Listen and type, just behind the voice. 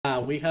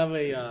we have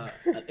an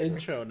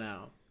intro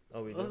now.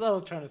 Oh, we do? That's what I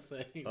was trying to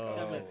say. Oh,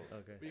 okay.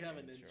 We have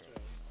an intro.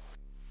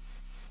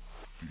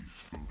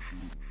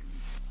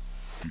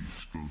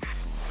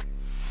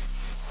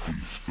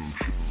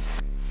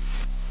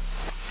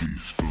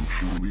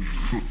 Dysfunctionally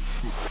funny.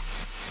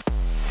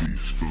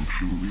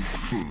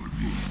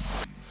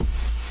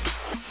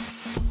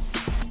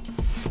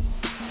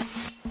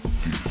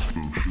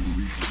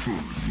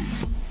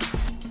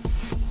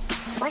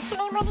 What's the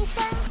name of the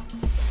show?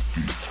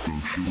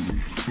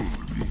 Dysfunctionally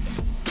funny.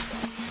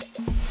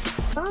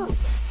 Ooh,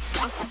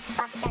 that's a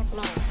fucked up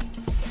name.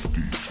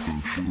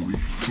 Dysfunctionally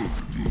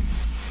funny.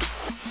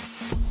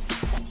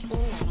 16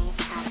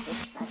 minutes of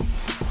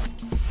dysfunction.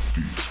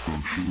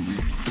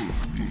 Dysfunctionally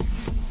funny.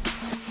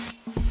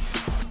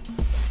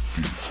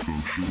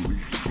 Dysfunctionally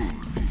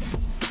funny.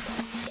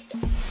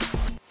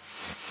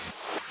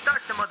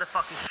 Start the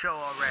motherfucking show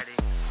already.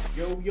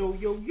 Yo.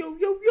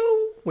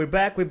 We're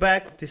back.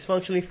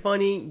 Dysfunctionally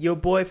funny. Your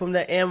boy from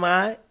the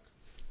MI.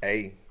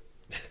 Hey.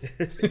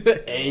 Hey. You know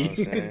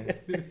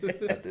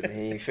what I'm saying?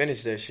 He ain't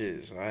finished that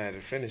shit, so I had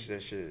to finish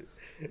that shit.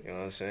 You know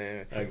what I'm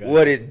saying?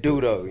 What it do,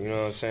 though? You know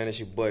what I'm saying? It's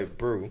your boy,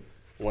 Brew.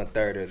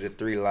 1/3 of the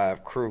 3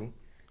 Live crew.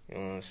 You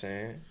know what I'm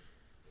saying?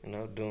 You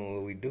know, doing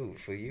what we do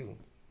for you. You know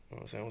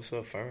what I'm saying? What's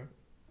up, Fern?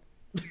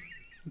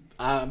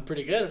 I'm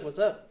pretty good. What's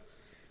up?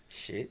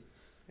 Shit.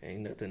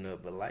 Ain't nothing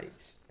up but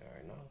lights. You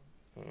already know.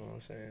 You know what I'm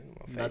saying?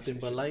 My face Nothing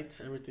and but shit.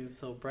 lights. Everything's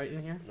so bright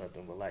in here.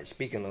 Nothing but lights.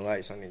 Speaking of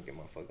lights, I need to get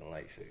my fucking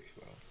light fixed,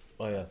 bro.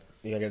 Oh, yeah.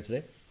 You gonna get it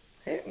today?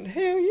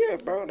 Hell yeah,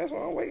 bro. That's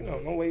what I'm waiting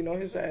on. I'm waiting on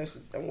his ass.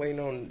 I'm waiting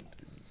on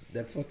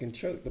that fucking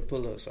truck to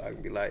pull up so I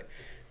can be like,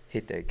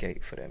 hit that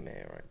gate for that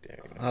man right there.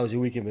 You know? How's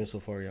your weekend been so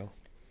far, yo?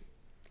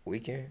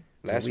 Weekend?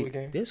 Last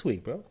weekend? This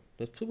week, bro.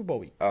 The Super Bowl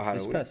week. Oh, how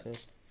this the past, week?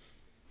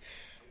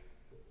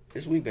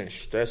 This week been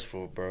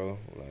stressful, bro.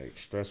 Like,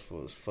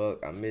 stressful as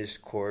fuck. I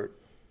missed court.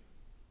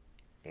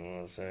 You know what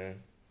I'm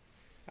saying?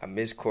 I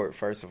missed court,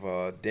 first of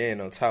all. Then,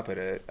 on top of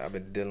that, I've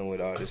been dealing with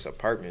all this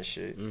apartment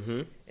shit.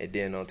 Mm-hmm. And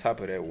then, on top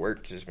of that,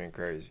 work just been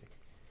crazy.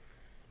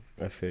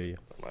 I feel you.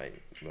 I'm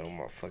like, been on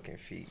my fucking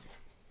feet,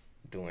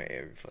 doing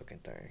every fucking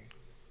thing.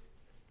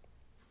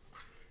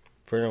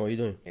 Fernando, what you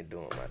doing? And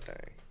doing my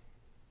thing.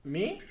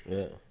 Me?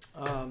 Yeah.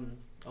 I'm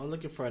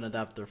looking for an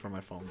adapter for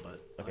my phone,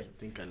 but Okay. I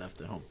think I left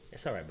it home.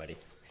 It's all right, buddy.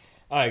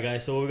 All right,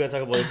 guys. So what we're gonna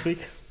talk about this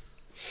week?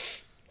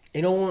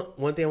 You know,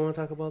 one thing I want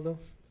to talk about though.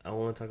 I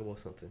want to talk about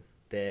something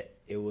that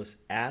it was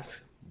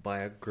asked by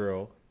a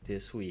girl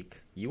this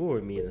week. You were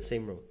with me in the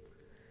same room,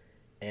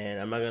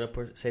 and I'm not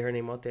gonna say her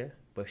name out there,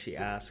 but she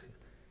asked,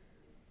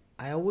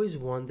 "I always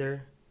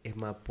wonder if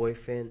my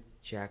boyfriend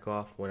jack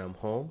off when I'm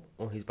home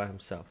or he's by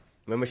himself."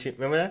 Remember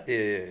that?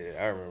 Yeah.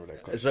 I remember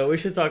that question. So we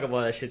should talk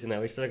about that shit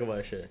tonight. We should talk about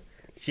that shit.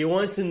 She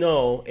wants to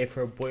know if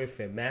her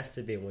boyfriend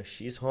masturbates when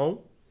she's home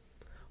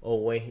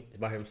or when he's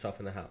by himself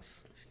in the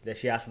house. That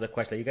she asked the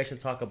question. You guys should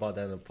talk about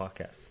that in the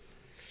podcast.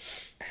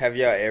 Have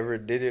y'all ever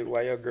did it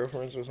while your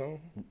girlfriends was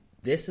home?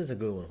 This is a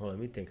good one. Hold on,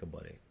 let me think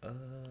about it.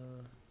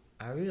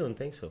 I really don't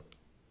think so.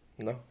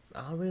 No?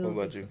 I really What don't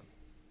about think you?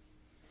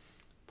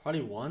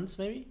 Probably once,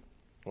 maybe.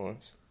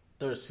 Once?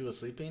 She was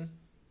sleeping,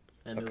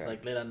 and it was Okay.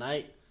 like late at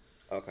night.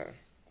 Okay.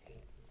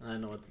 And I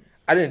know what.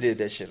 I done did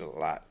that shit a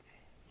lot.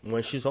 so.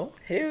 When she's home?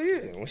 Hell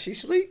yeah. When she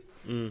sleep.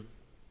 Mm.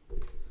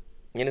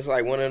 And it's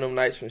like one of them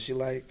nights when she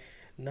like,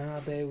 nah,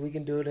 babe, we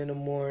can do it in the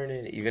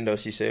morning. Even though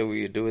she said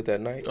we would do it that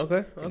night.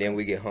 Okay. And then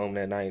we get home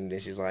that night and then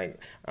she's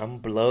like, I'm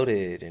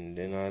bloated. And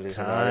then all this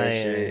and all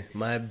that shit.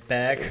 My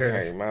back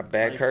hurts. Hey, my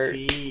back hurt.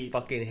 Feet.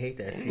 Fucking hate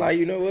that shit. Like,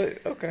 you know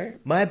what? Okay.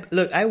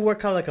 Look, I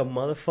work out like a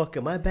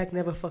motherfucker. My back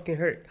never fucking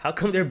hurt. How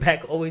come their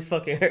back always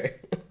fucking hurt?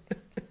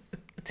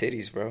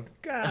 Titties, bro.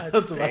 God I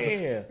was about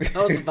to damn.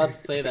 I was about to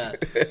say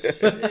that.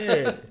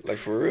 Shit. Like,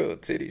 for real,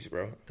 titties,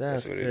 bro.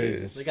 That's what crazy.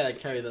 it is. They gotta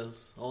carry those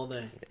all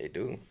day. They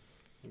do.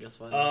 And guess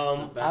what?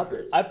 My back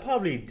hurts.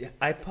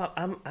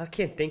 I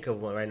can't think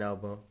of one right now,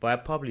 bro. But I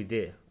probably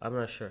did. I'm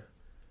not sure.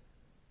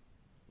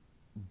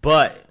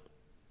 But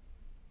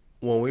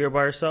when we were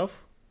by ourselves,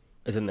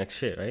 it's the next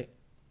shit, right?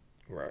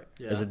 Right.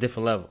 Yeah. It's a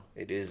different level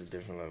It is a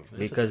different level. It's a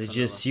because it's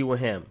different just you and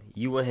him.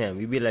 You and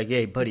him. You be like,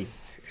 hey, buddy,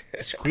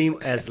 scream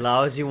as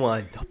loud as you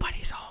want.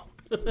 Nobody's home.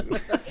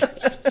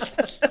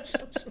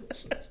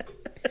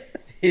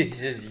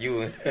 It's just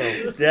you and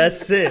him.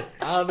 That's it.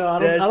 I don't know. I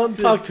That's don't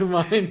it. talk to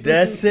mine.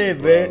 That's it,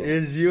 Bro. man.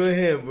 It's you and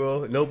him,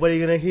 bro. Nobody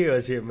gonna hear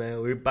us here,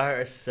 man. We're by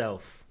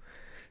ourselves.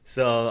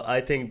 So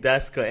I think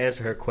that's gonna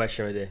answer her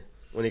question right there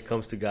when it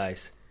comes to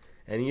guys.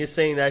 And you're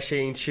saying that shit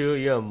ain't true,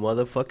 you're a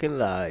motherfucking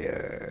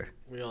liar.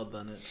 We all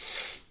done it.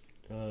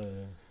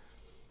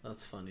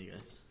 That's funny, guys.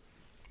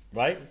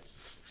 Right?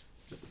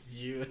 Just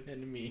you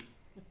and me.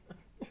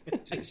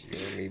 Just you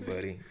and me,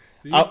 buddy.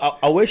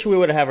 I wish we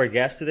would have our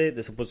guest today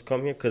that's supposed to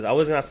come here because I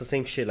was gonna ask the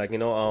same shit. Like,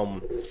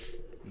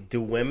 do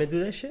women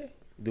do that shit?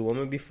 Do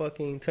women be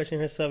fucking touching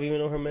herself even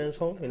though her man's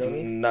home? You know what I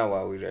mean? Not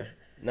while we there.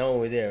 No,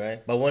 we're there,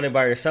 right? But when it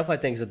by yourself, I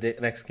think is the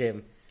next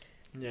game.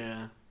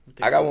 Yeah.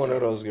 I got one of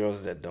those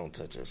girls that don't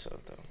touch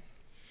herself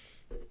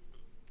though.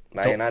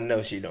 Like, and I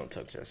know she don't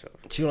touch herself.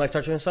 She don't like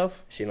touching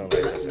herself? She don't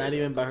like touching Not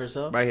even by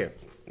herself. Right here.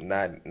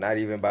 Not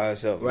even by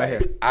herself. Right Like,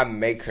 here. I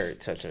make her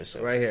touch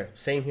herself. Right here.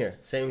 Same here.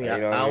 Same here.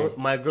 You know what I mean?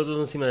 My girl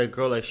doesn't seem like a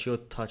girl like she'll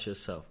touch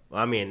herself.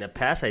 I mean, in the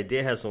past, I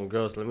did have some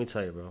girls, let me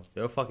tell you, bro.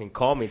 They'll fucking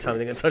call me telling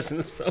me they're touching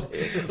themselves.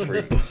 Yeah, some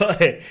freaks.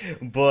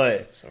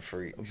 Some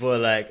freaks. But,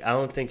 like, I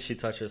don't think she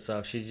touched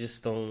herself. She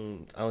just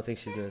don't, I don't think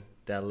she's in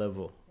that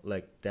level,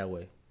 like, that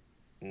way.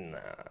 Nah.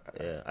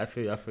 Yeah, I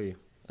feel you.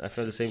 I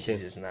feel the same thing.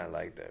 She's just not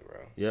like that, bro.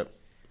 Yep.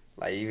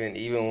 Like even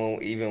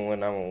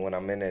when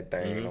I'm in that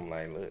thing, I'm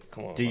like, look,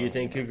 come on. Do you man,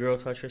 think your girl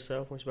touch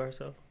herself when she's by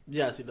herself?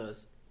 Yeah, she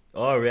does.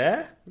 Oh,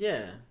 yeah?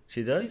 Yeah.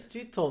 She does?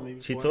 She told me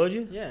before. She told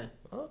you? Yeah.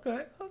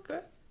 Okay.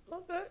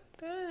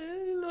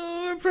 You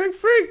know,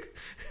 freak.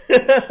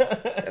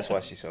 That's why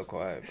she's so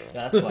quiet, bro.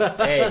 That's why.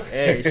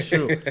 hey, it's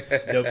true.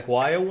 The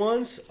quiet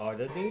ones are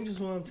the dangerous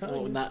ones. I'm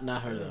telling Well, you.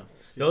 not her though.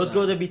 She's Those not.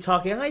 girls that be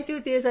talking, I do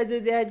this, I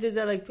did that, I did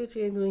that. Like, bitch,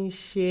 you ain't doing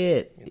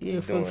shit.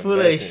 You're Doing full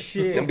nothing. of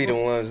shit. Them be the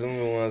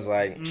ones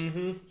like,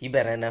 you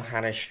better know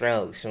how to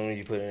stroke. As soon as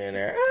you put it in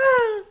there,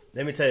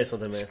 Let me tell you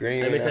something, man.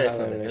 Screaming Let me tell you and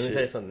something. hollering Let me and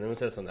tell you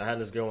shit. something. I had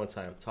this girl one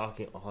time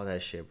talking all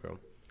that shit, bro.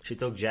 She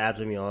took jabs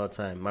with me all the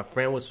time. My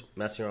friend was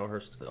messing around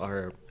with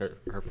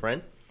her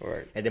friend.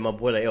 right. And then my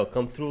boy like, yo,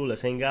 come through,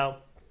 let's hang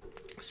out.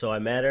 So I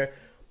met her.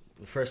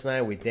 The first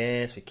night we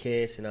danced, we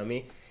kissed, you know what I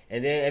mean?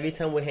 And then every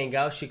time we hang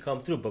out, she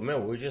come through. But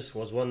remember,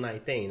 was one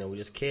night thing, you know. We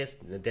just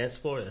kissed in the dance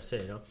floor, that's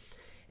it, you know.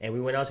 And we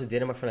went out to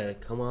dinner. My friend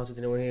like, come out to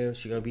dinner with her.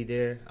 She gonna be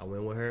there. I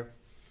went with her.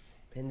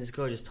 And this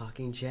girl just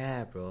talking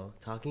jab, bro.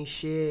 Talking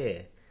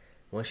shit.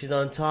 When she's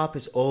on top,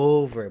 it's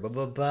over.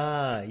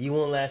 Bye. You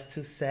won't last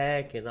 2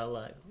 seconds. I'm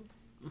like,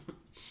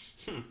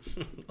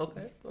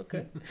 okay.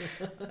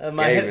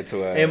 Gave it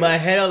to her. In my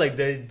head, I'm like,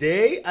 the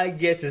day I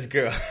get this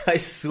girl, I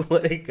swear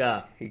to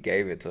God. He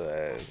gave it to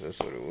her ass. That's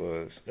what it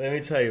was. Let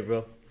me tell you,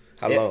 bro.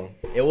 How long?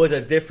 It was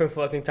a different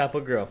fucking type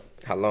of girl.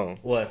 How long?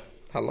 What?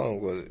 How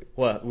long was it?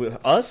 What? With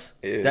us?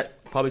 Yeah.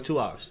 That probably 2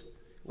 hours.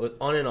 Was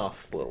on and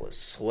off. Boy was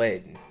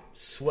sweating.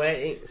 Sweat.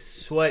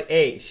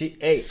 Hey,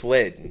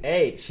 Sweating.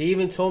 Hey, she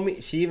even told me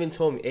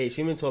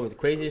the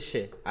craziest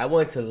shit. I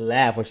wanted to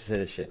laugh when she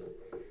said this shit.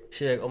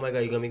 She's like, oh my God,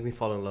 you're gonna make me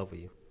fall in love with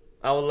you.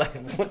 I was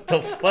like, what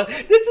the fuck?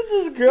 This is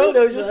this girl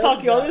that was just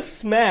talking all this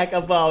smack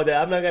about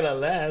that I'm not gonna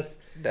last.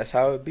 That's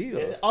how it be,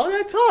 though. All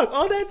that talk.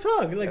 Like, That's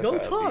don't how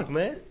it talk, be.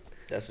 man.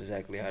 That's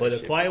exactly how But the the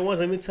shit quiet be. ones,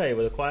 let me tell you,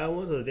 the quiet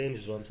ones are the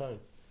dangerous ones, I'm telling you.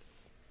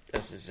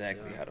 That's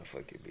exactly how the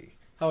fuck it be.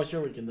 How was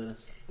your weekend,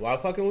 Dennis?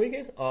 Wild fucking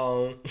weekend?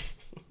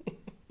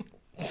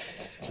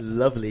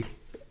 Lovely.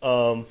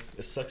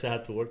 It sucks I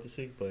had to work this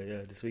week, but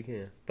yeah, this weekend.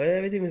 Yeah. But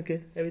everything was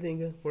good. Everything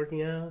good.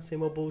 Working out,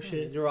 same old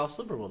bullshit. You were off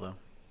Super Bowl though.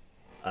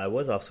 I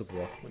was off Super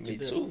Bowl. Me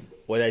too.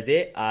 What I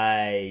did,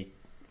 I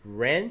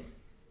ran,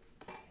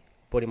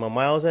 putting my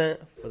miles in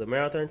for the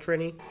marathon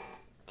training.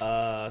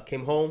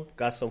 Came home,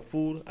 got some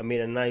food. I made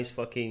a nice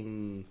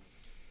fucking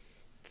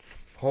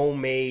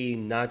homemade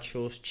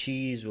nachos,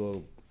 cheese,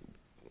 or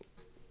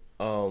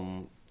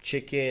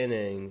chicken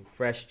and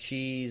fresh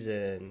cheese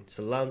and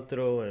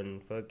cilantro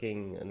and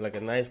fucking and like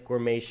a nice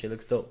gourmet shit.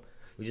 Looks dope.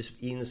 We just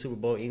eating the Super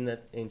Bowl, eating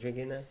that and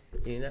drinking that,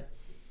 eating that.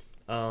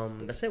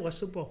 That's it. What's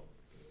Super Bowl?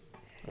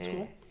 That's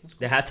cool.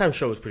 The halftime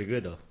show was pretty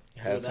good though.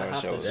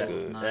 Halftime show was halftime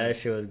good. nice. That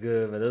shit was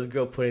good, man. Those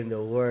girls put in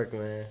the work,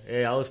 man.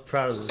 Hey, I was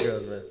proud of those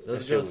girls, man. That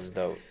Those shit girls, was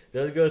dope.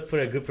 those girls put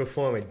in a good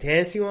performance.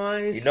 Dancing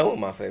wise, You know what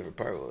my favorite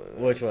part was?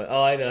 which one?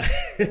 Oh, I know.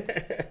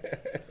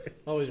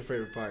 What was your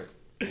favorite part?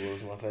 What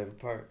was my favorite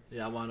part?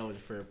 Yeah, I want to know what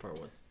your favorite part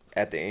was.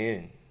 At the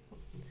end,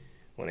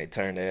 when they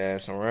turned their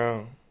ass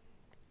around,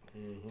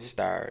 Mm-hmm.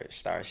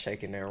 start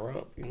shaking their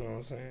rump. You know what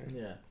I'm saying?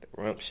 Yeah.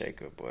 The rump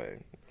shaker, boy.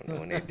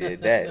 When they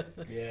did that,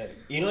 Yeah,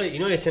 you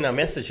know they sent a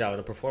message out in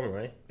the performer,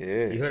 right?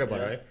 yeah. You heard about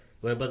Yeah. it, right?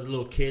 What about the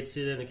little kids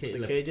sitting in the cage?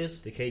 The cages?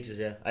 The cages,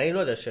 yeah. I didn't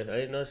know that shit. I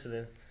didn't know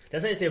that.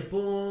 That's why they say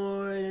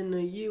 "Born in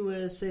the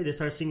USA." They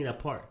start singing that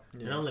part,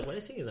 and I'm like, "Why are they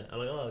singing that?" I'm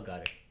like, "Oh, I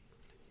got it."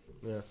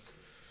 Yeah.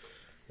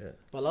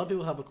 But a lot of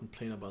people have a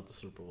complaint about the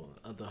Super Bowl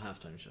at the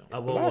halftime show. A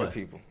About lot what? of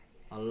people.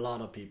 A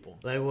lot of people.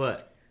 Like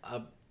what?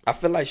 I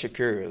feel like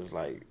Shakira is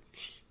like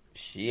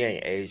she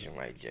ain't aging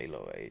like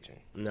J-Lo aging,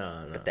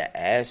 No. but that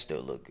ass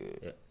still look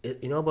good. Yeah.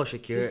 You know about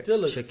Shakira? She still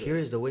looks Shakira good.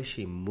 is the way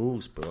she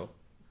moves, bro.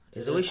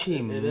 It's the It way is- she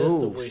it moves. is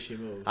the way she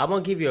moves. I'm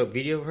gonna give you a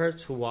video of her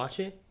to watch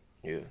it.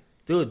 Yeah,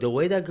 Dude, the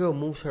way that girl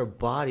moves her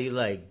body,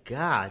 like,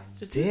 God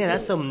Just damn, do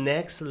that's it. some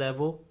next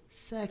level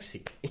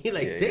sexy. You're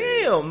like, Yeah,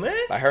 damn, man.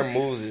 like her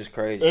moves is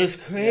crazy. It's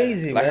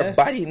crazy, Like man.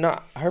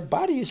 her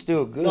body is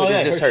still good. Oh, yeah,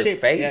 it's just her her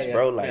shape. face, Yeah,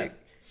 bro. yeah, Like yeah.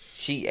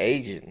 she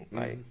aging.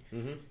 Like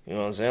Mm-hmm. you know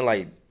what I'm saying?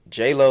 Like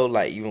J-Lo,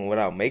 like even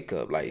without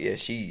makeup, like yeah,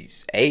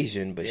 she's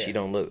Asian, but she Yeah.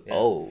 don't look Yeah.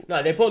 old.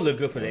 No, they both look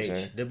good for the You know what I'm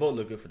age. saying? They both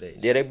look good for the age.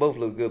 Yeah, they both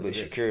look good, but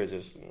Yeah. Shakira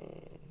just.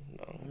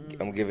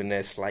 I'm giving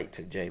that slight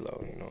to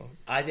J-Lo, you know.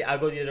 I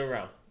go the other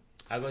round.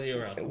 I go the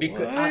other round because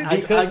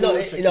What? because I no, go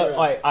with you know, Shakira.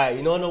 all right.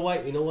 You know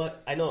what? You know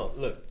what? I know.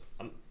 Look,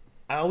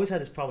 I always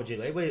had this problem with J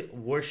Lo. Everybody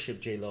worship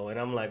J Lo, and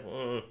I'm like,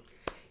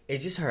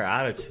 it's just her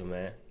attitude,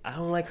 man. I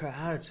don't like her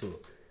attitude.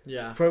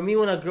 Yeah. For me,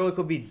 when a girl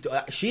could be,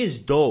 she is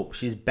dope.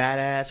 She's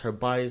badass. Her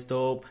body's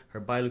dope. Her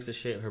body looks the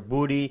shit. Her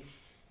booty,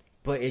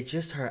 but it's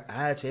just her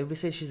attitude. Everybody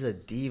says she's a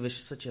diva.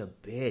 She's such a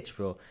bitch,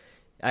 bro.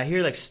 I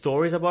hear like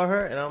stories about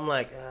her, and I'm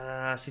like,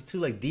 she's too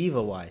like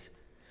diva wise.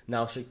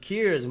 Now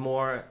Shakira is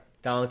more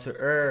down to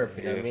earth.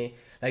 You know what I mean?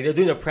 Like they're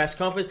doing a press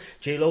conference.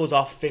 J Lo was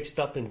all fixed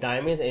up in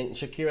diamonds, and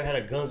Shakira had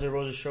a Guns N'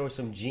 Roses show with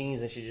some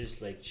jeans, and she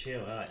just like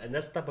chill. And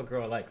that's the type of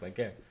girl I like. Like,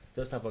 yeah,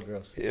 those type of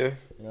girls. Yeah,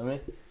 You know what I mean?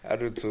 I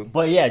do too.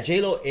 But yeah,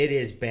 J Lo, it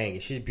is banging.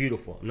 She's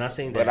beautiful. I'm not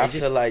saying that. But I It's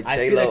feel just- like I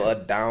J feel Lo like- a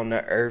down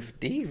to earth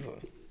diva.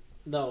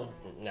 No.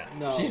 Nah.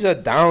 No. She's a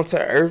down to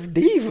earth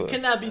diva.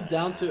 cannot be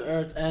down to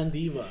earth and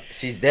diva.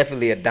 She's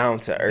definitely a down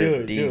to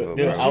earth diva,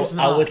 bro. She's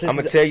not. I'm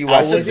gonna tell you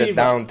why she's a diva.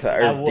 down to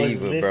earth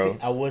diva, bro.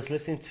 I was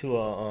listening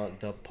to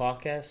the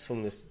podcast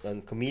from this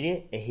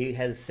comedian, and he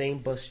had the same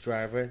bus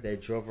driver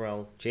that drove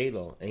around J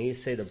Lo, and he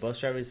said the bus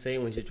driver say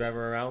when she's driving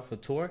around for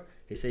tour,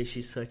 he says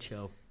she's such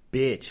a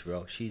bitch,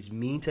 bro. She's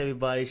mean to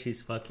everybody.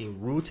 She's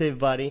fucking rude to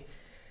everybody.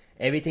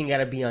 Everything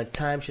gotta be on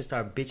time. She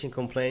start bitching,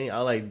 complaining.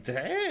 I'm like,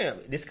 damn,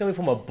 this coming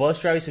from a bus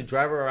driver to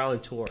drive her around in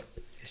tour.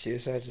 She a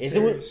Is it,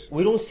 Sagittarius.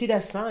 we don't see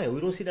that sign. We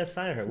don't see that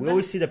sign in her. We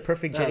always see the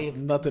perfect That Jenny. has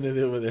nothing to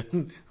do with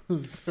it.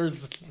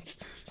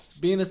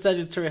 Being a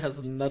Sagittarius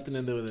has nothing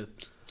to do with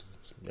it.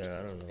 Yeah,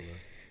 I don't know, man.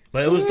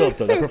 But it was dope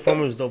though. The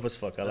performance was dope as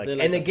fuck. I like did it.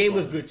 like And the the game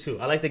was performance. good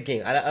too. I like the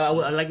game. I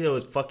like that it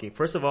was fucking.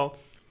 First of all,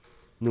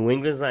 New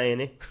England's not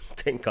in it.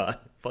 Thank God.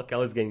 Fuck, I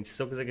was getting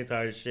so sick and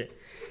tired of shit.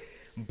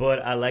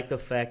 But I like the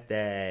fact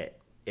that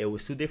it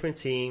was two different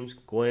teams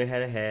going head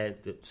to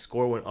head. The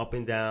score went up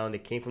and down. They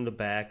came from the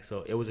back.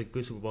 So it was a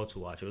good Super Bowl to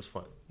watch. It was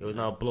fun. It was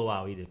not a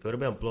blowout either. Could have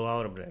been a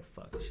blowout. I'd be like,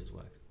 fuck, this shit's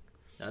whack.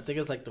 I think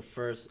it's like the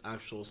first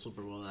actual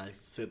Super Bowl that I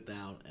sit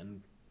down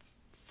and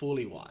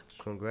fully watch.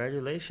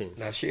 Congratulations.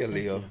 Nah, she a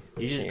Leo.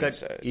 You She just ain't got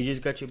sad. you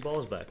just got your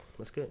balls back.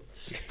 That's good.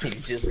 You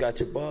just got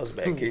your balls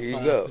back. Here you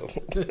go.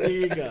 There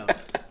you go.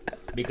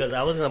 Because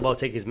I was gonna about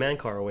to take his man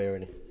car away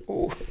already.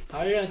 Ooh. How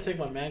are you gonna take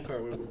my man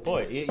card with me?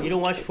 Boy, you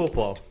don't watch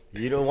football.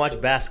 You don't watch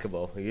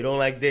basketball. You don't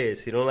like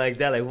this. You don't like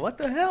that. Like, what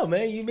the hell,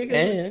 man? You make it.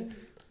 And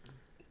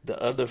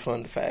the other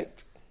fun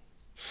fact,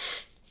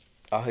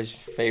 all his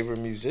favorite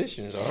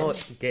musicians are. Oh,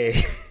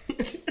 gay.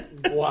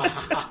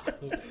 Wow.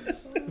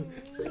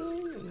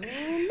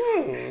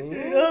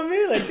 You know what I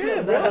mean? Like,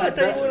 damn, bro. I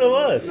thought you one of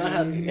us. that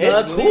had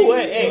It's nothing- cool.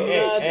 Hey,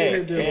 nothing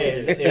to do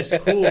with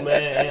it's cool, man.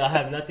 Hey, I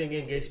have nothing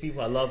against gay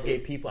people. I love gay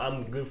people.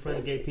 I'm good friends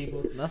with gay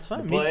people. That's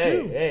fine. But Me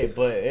hey, too. hey.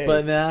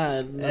 But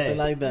nah, nothing Hey.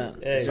 like that.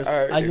 Hey. Just-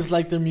 Alright. I just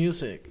like their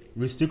music.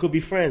 we still could be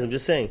friends. I'm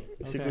just saying.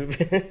 We still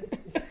Okay. could be-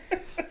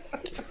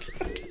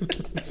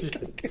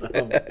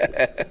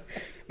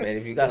 Man,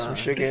 if you got some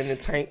sugar in the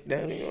tank,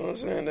 then you know what I'm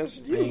saying.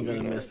 That's I you. ain't gonna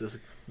you know? miss this.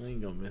 I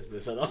ain't gonna miss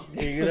this at all.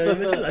 You gonna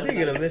miss this? I think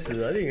you're gonna miss this.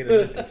 I think you're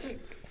gonna miss this.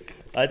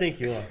 I think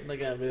you are. I'm not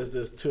gonna miss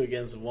this 2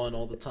 against 1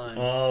 all the time.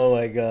 Oh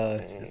my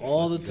god.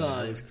 all the I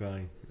time. was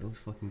crying. I was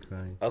fucking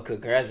crying. Oh,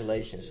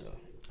 congratulations,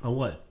 though. On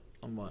what?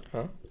 On what?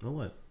 On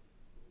what?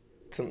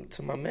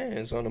 To my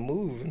man's on the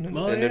move and the,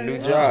 Oh, and the yeah, new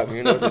yeah. job,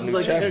 you know, the It's new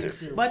like- chapter.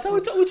 But I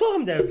thought we told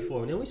him that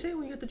before. Didn't we say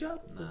when you got the job?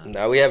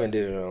 No, we haven't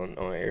did it on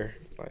air.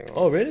 Like,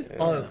 Oh really? Yeah.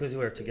 Oh, because we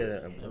were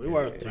together. Yeah, we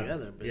worked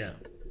together. But Yeah.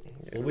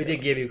 Well, we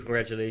did give you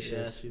congratulations.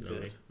 Yes, you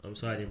did. I'm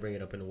sorry I didn't bring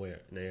it up in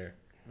the air.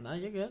 Nah,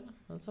 you're good.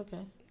 That's okay.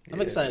 I'm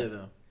Yeah. excited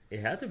though. It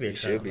had to be You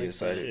exciting. should be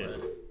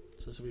excited.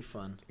 So this will be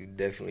fun. You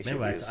definitely should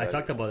Remember, be I excited.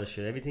 talked about this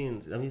shit. Everything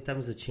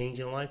times a change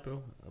in life,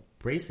 bro.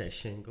 Embrace that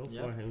shit and go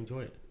Yeah. for it and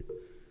enjoy it.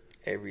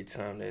 Every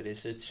time that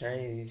it's a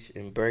change,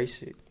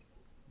 embrace it.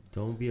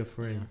 Don't be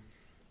afraid.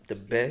 The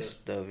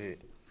best of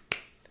it.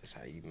 That's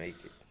how you make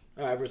it.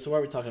 All right, Bruce. So what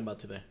are we talking about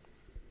today?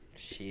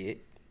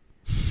 Shit.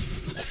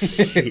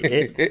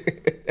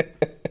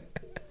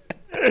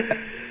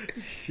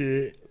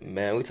 Shit.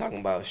 Man, we talking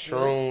about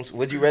shrooms.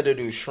 Would you rather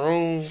do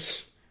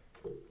shrooms?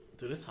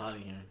 Dude, it's hot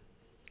in here.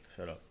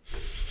 Shut up.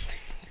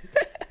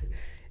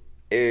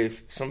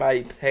 If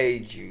somebody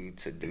paid you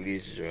to do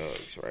these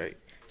drugs, right?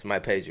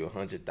 Somebody paid you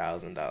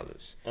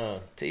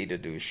 $100,000 to either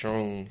do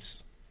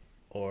shrooms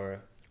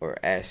Or or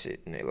acid,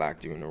 and they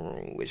locked you in a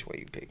room. Which way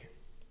you picking?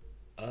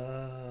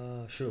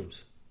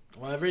 shrooms.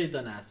 Well, I've already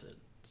done acid,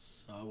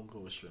 so I will go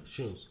with shrooms.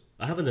 Shrooms.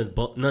 I haven't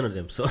done none of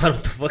them, so I don't know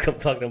what the fuck I'm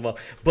talking about.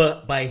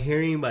 But by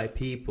hearing by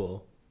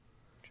people,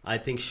 I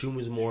think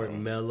shrooms is more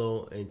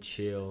mellow and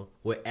chill.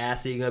 With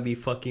acid, you're gonna be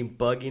fucking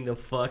bugging the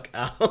fuck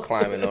out.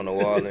 Climbing on the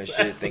wall and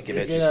shit, thinking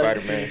that you're Yeah,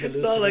 Spider-Man.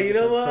 So like, you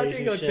know Some what? I crazy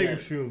think I'll take shit.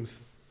 shrooms.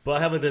 But I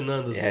haven't done none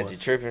of those. It had you ones.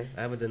 tripping?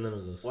 I haven't done none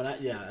of those. When I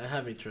it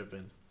had me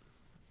tripping,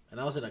 and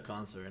I was at a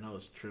concert and I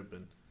was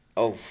tripping.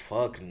 Oh,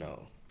 fuck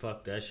no.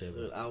 Fuck that shit,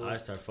 bro. Dude, I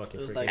start fucking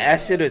it was freaking like- out.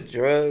 Acid a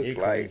drug, You're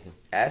like crazy.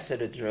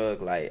 acid a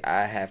drug, like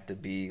I have to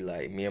be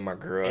like me and my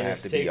girl In a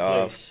have to safe be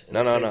off. place. In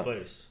No, a no, safe no.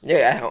 place. Yeah,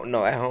 at home.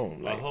 No, at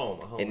home. Like, At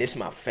home. And it's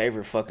my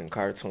favorite fucking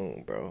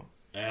cartoon, bro.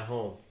 At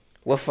home.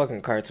 What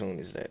fucking cartoon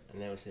is that? I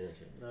never seen that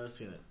shit. Never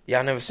seen it.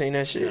 Y'all never seen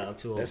that shit? Nah, I'm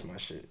too old. That's my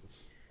shit.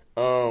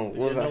 You What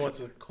was know I? what's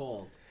it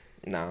called?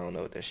 Nah, I don't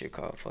know what that shit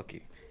called. Fuck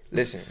you.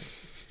 Listen.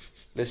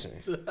 Listen.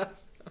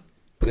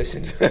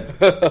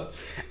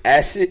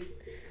 Acid.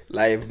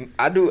 Like, if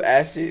I do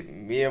acid,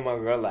 me and my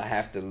girl, I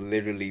have to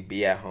literally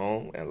be at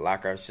home and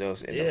lock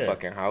ourselves in the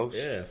fucking house.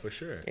 Yeah, for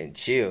sure. And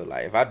chill.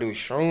 Like, if I do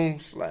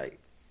shrooms, like,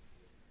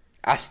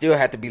 I still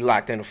have to be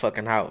locked in the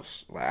fucking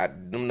house.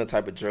 Like, them the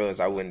type of drugs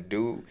I wouldn't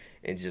do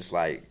and just,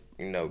 like,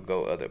 you know,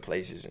 go other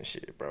places and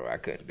shit, bro. I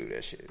couldn't do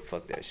that shit.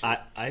 Fuck that shit.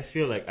 I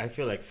feel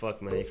like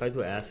fuck, man. If I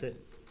do acid,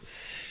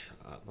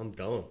 I'm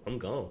gone.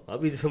 I'll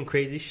be doing some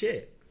crazy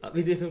shit.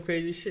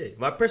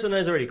 My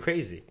personality is already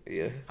crazy.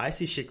 Yeah. I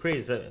see shit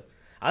crazy.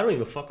 I don't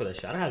even fuck with that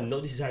shit. I don't have no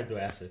desire to do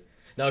acid.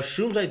 Now,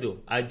 shrooms I do.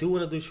 I do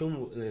want to do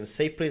shrooms in a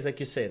safe place, like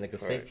you said, like a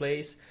safe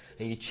place,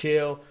 and you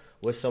chill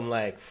with some,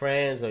 like,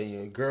 friends or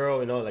your girl,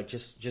 you know, like,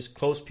 just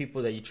close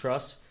people that you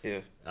trust. Yeah.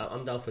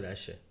 I'm down for that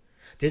shit.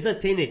 There's a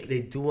thing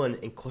they do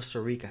in Costa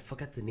Rica. I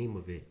forgot the name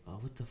of it.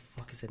 What the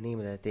fuck is the name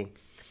of that thing?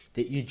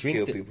 That you drink.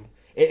 Kill people.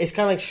 It's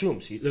kind of like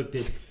shrooms. You, look,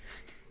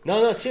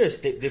 no, serious.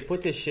 They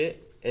put this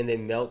shit and they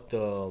melt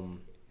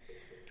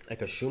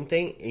like a shroom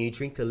thing, and you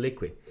drink the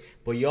liquid.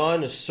 But you're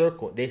in a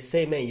circle. They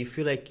say, man, you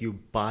feel like your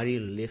body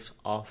lifts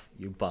off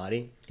your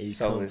body. And you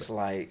So it's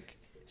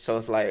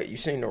like you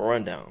seen The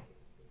Rundown.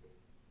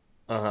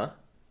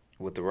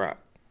 With The Rock.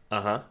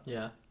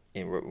 Yeah.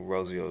 And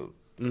Rosario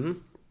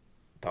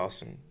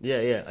Dawson.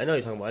 Yeah. I know what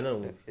you're talking about. I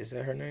know. Is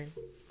that her name?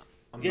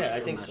 I'm Yeah, not, I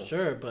think I'm not so.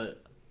 sure,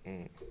 but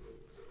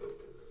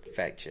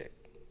Fact check.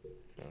 You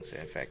know what I'm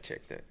saying? Fact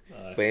check that.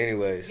 But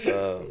anyways,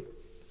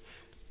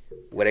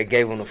 where they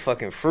gave him the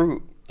fucking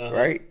fruit,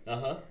 right?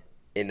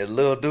 And the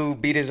little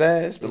dude beat his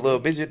ass, the little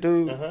midget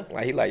dude.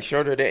 Like, he like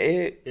shorter than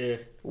Ed. Yeah.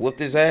 Whooped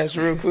his ass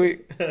real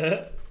quick.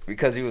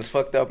 Because he was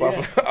fucked up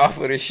off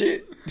of the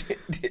shit.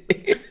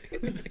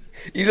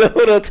 You know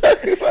what I'm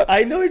talking about?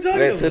 I know what you're talking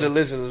Man, about. to the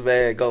listeners,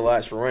 man, go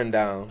watch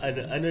Rundown. I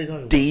know what you're talking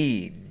about.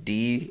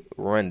 D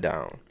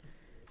Rundown.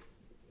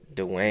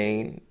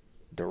 Dwayne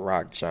The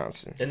Rock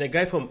Johnson. And the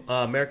guy from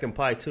American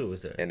Pie, too, was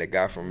there. And the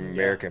guy from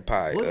American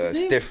Pie, What's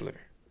his name? Stifler.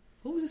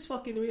 What was his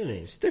fucking real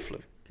name?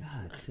 Stifler.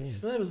 God damn.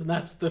 that was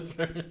not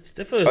Stifler.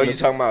 Stifler. Oh, you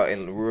talking about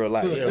in real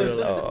life? Yeah, real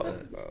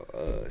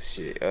life.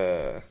 Shit.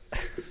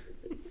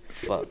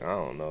 Fuck, I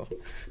don't know.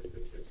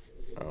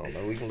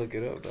 We can look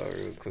it up, though,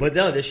 real quick. But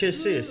no, this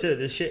shit's serious.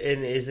 This shit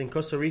is in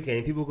Costa Rica,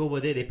 and people go over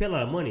there. They pay a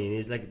lot of money, and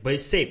it's like, but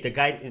it's safe. The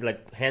guy is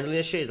like handling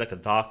this shit is like a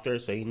doctor,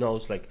 so he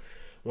knows like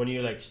when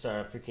you like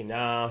start freaking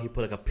out, he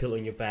put like a pillow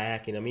in your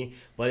back. You know what I mean?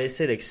 But it's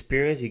an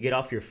experience. You get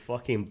off your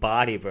fucking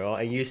body, bro,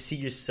 and you see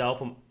yourself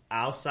from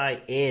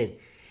outside in,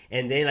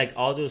 and then like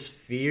all those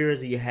fears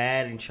that you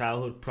had in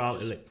childhood,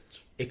 probably like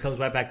it comes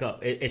right back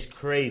up. It's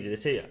crazy. They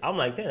say, I'm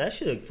like, damn, that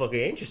shit look fucking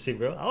interesting,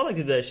 bro. I would like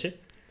to do that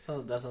shit.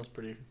 That sounds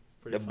pretty.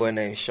 The boy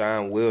named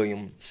Sean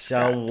William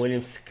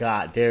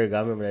Scott. There we go.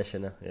 I remember that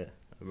shit now. Yeah,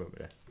 I remember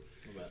that.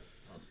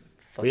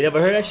 Fucking You never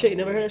heard that Sean shit? You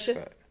never heard William that shit?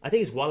 Scott. I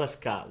think it's Walla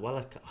Scott. Oh,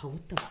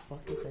 what the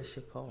fuck is that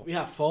shit called? We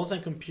have phones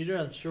and computer.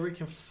 I'm sure we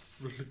can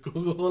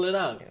Google it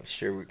out. Yeah, I'm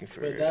sure we can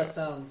figure But it that out.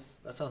 sounds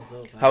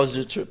dope. How was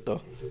your trip,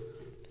 though?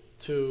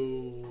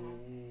 To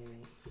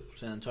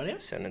San Antonio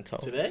San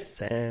Antonio. today?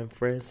 San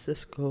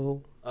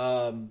Francisco.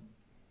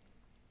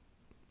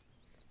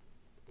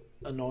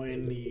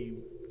 Annoyingly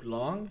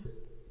long.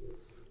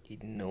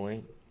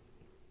 Annoyingly.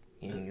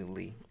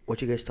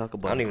 What you guys talk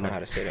about? I don't even know how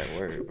to say that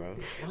word, bro.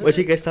 What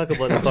you guys talk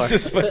about in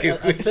the car?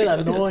 I said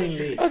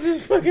annoyingly. I was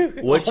just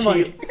fucking.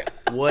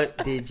 What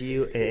did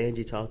you and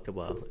Angie talk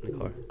about in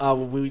the car?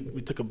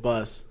 We took a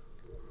bus.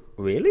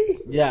 Really?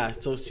 Yeah,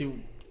 so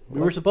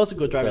we were supposed to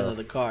go drive the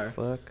another car,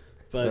 Fuck.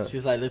 but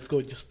she's like, let's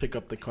go just pick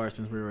up the car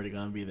since we're already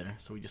gonna be there.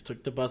 So we just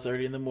took the bus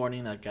early in the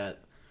morning, like at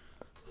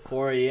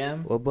 4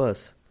 a.m. What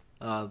bus?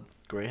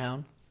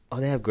 Greyhound. Oh,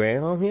 they have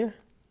Greyhound here?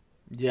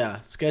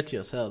 Yeah, sketchy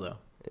as hell though.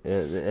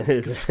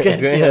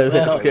 Sketchy as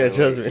hell.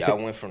 Trust me.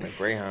 Y'all went from the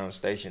Greyhound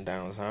station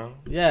downtown.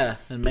 Yeah,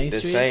 and Main The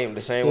Street. same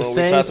The one we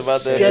same talked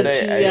about the other day.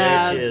 sketchy Hey,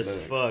 ass- Sketchy look,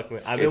 as fuck,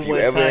 man. I've if been you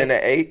one ever time. in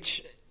the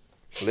H,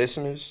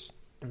 listeners,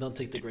 Don't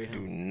take the do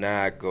Greyhound.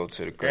 not go to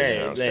the Hey,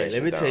 Greyhound station.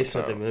 let me tell you downtown.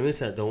 something. Let me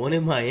tell you, the one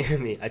in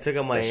Miami. I took a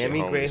shit Miami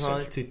homeless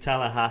Greyhound central. to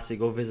Tallahassee to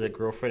go visit a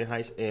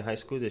girlfriend in high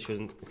school that she was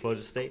in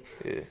Florida State.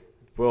 Yeah.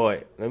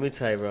 Boy, let me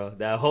tell you, bro.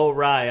 That whole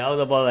ride, I was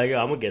about like, yo,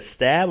 I'm gonna get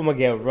stabbed. I'm gonna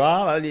get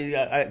robbed.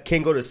 I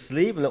can't go to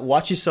sleep and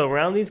watch your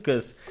surroundings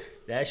because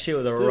that shit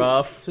was a Dude,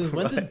 rough. Since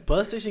when ride. did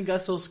bus station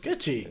got so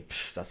sketchy?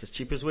 That's the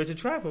cheapest way to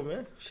travel,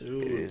 man.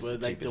 Dude, It is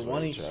but the like the cheapest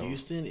one way in to travel.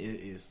 Houston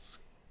is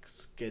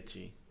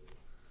sketchy.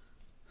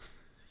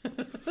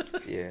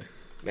 Yeah.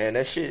 Man,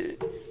 that's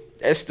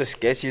the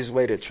sketchiest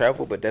way to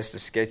travel, but that's the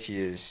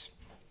sketchiest,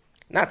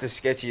 not the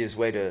sketchiest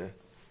way to,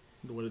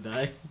 The one to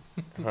die.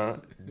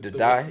 to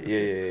die?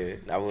 Yeah.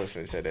 I was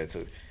going to say that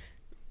too.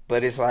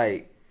 But it's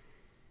like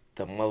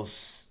the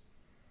most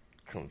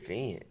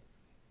convenient.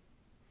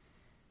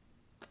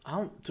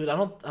 I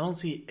don't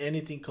see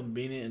anything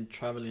convenient in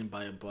traveling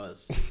by a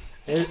bus.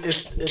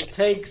 It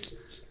takes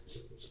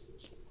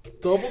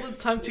double the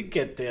time to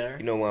get there.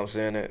 You know why I'm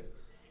saying that?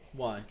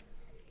 Why?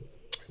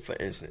 For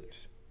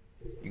instance,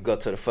 you go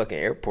to the fucking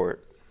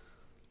airport,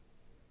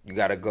 you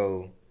got to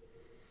go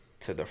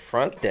to the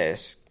front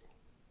desk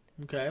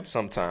Okay.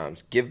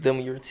 Sometimes give them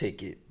your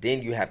ticket.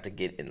 Then you have to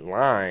get in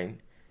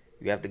line.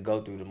 You have to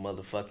go through the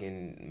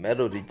motherfucking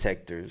metal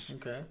detectors.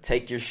 Okay.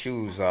 Take your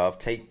shoes off.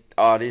 Take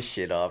all this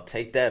shit off.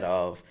 Take that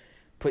off.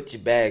 Put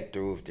your bag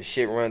through. If the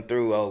shit run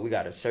through, oh, we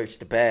gotta search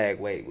the bag.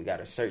 Wait, we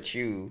gotta search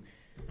you.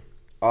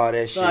 All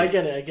that shit. No, I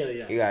get it.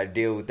 Yeah. You gotta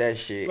deal with that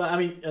shit. Well, I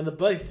mean, and the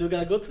bus, you still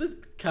gotta go to the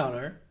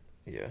counter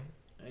Yeah.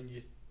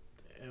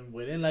 and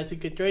wait in line to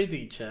get your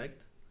ID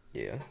checked.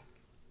 Yeah.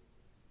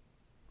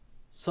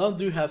 Some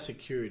do have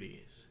securities.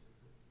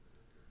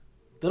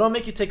 They don't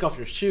make you take off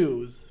your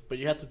shoes, but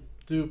you have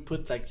to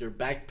put like your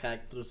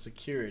backpack through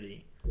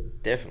security.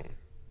 Definitely.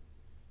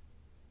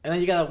 And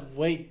then you gotta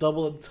wait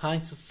double the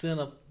time to sit in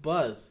a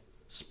bus,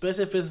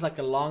 especially if it's like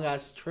a long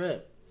ass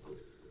trip.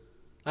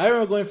 I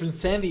remember going from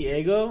San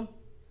Diego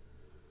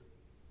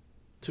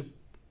to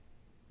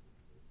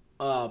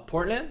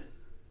Portland.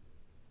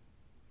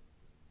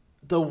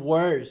 The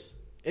worst.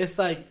 It's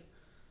like,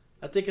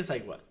 I think it's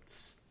like what,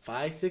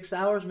 5-6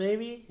 hours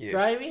maybe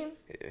driving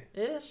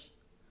ish,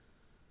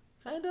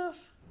 kind of.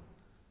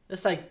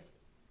 It's like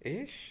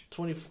Ish.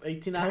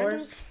 18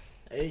 hours.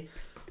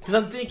 Because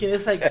I'm thinking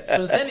it's like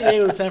from San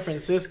Diego to San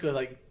Francisco.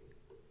 Like,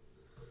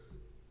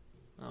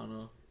 I don't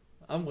know.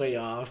 I'm way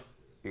off.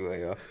 You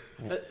way off.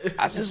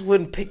 I just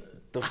wouldn't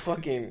pick the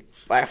fucking.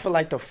 Like, I feel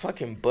like the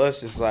fucking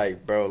bus is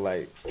like, bro,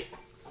 like.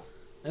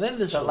 And then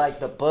this So was, like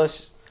the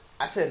bus.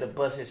 I said the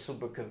bus is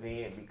super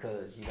convenient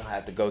because you don't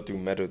have to go through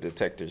metal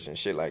detectors and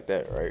shit like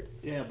that, right?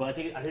 Yeah, but I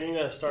think you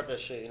gotta start that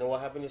shit. You know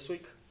what happened this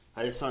week?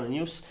 I just saw on the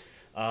news.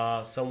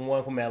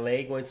 Someone from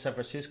LA going to San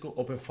Francisco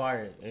opened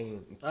fire,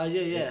 and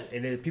yeah.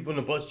 and the people in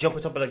the bus jump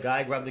on top of the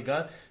guy, grab the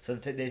gun. So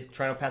they're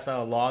trying to pass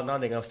out a law now.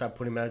 They're gonna start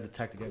putting metal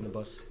detector in the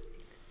bus.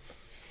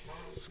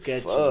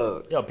 Sketchy.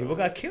 Fuck. Yo, people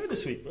got killed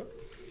this week, bro.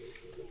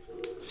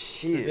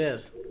 Shit. Yeah.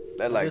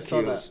 That I like just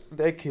saw kills.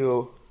 That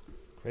kill.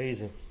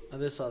 Crazy. I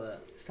just saw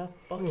that. Stop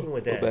fucking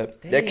with that.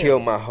 That Damn.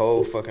 killed my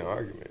whole fucking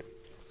argument.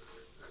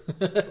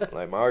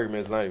 Like my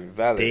argument is not even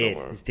valid Dead.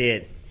 no more. It's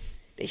dead.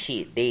 That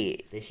shit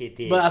dead. They shit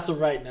dead. But as of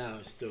right now,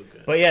 it's still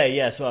good. But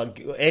yeah. So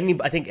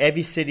I think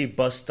every city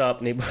bus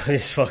stop neighborhood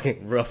is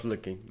fucking rough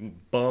looking,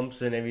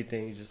 bumps and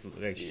everything. Just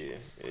like Yeah,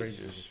 it's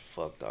crazy. just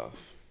fucked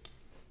off.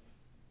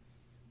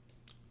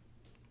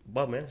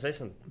 But man, say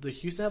something. Does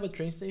Houston have a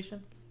train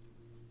station?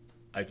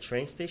 A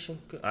train station?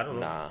 I don't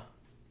know. Nah.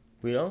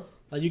 We don't.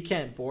 Like you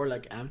can't board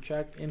like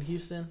Amtrak in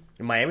Houston.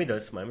 Miami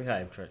does. Miami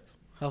got Amtrak.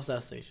 How's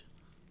that station?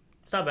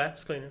 It's not bad.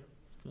 It's cleaner.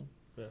 Cool.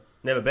 Yeah.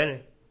 Never been in,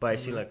 but I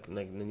see like in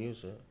the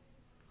news.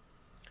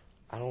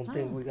 I don't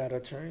think we got a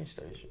train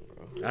station,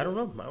 bro. I don't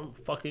know. I'm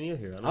fucking new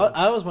here.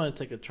 I always want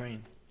to take a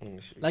train. Let me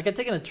see. Like I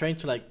taking a train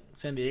to like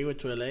San Diego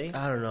to LA.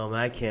 I don't know, man.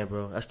 I can't,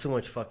 bro. That's too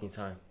much fucking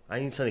time. I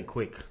need something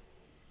quick.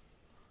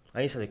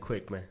 Man.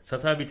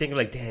 Sometimes I be thinking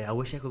like, damn, I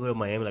wish I could go to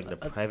Miami like the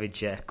private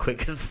jet,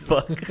 quick as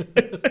fuck.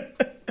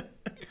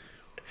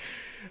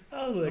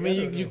 I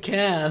mean, you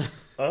can.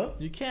 Huh?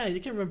 You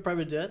can rent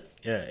private jet.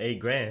 Yeah,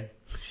 $8,000.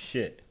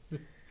 Shit.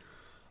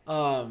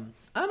 I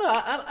don't know.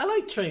 I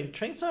like trains.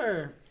 Trains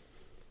are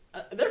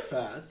they're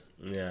fast.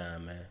 Yeah,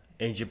 man.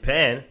 In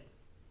Japan,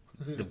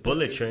 the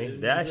bullet train,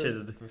 that shit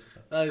is.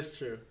 That is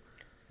true.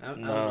 I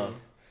don't No. know.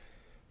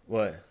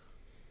 What?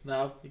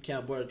 No, you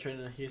can't board a train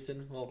in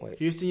Houston. Well, Wait.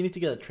 Houston, you need to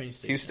get a train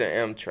station. Houston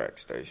Amtrak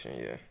station,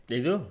 yeah.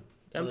 They do.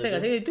 Oh, I they think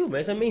do? they do, man.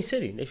 It's a main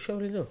city. They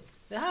surely do.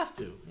 They have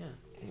to. Yeah.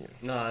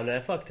 Nah,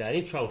 man, fuck that. I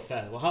need to travel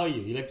fast. Well, how are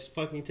you? You like to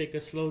fucking take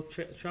a slow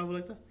travel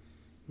like that?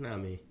 Not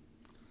me.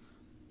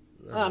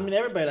 I mean,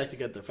 everybody like to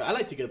get there fast. I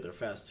like to get there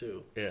fast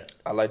too. Yeah.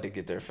 I like to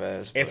get there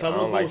fast. If but I'm I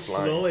gonna don't go like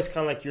flying. slow, it's kind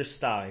of like your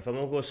style. If I'm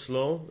gonna go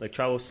slow, like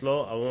travel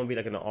slow, I want to be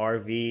like in an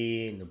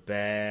RV, in the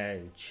bed,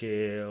 and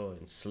chill,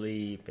 and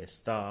sleep, and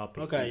stop.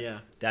 And Okay, eat. yeah.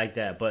 Like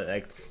that. But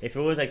like, if it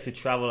was like to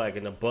travel like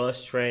in a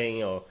bus,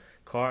 train, or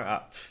car,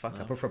 I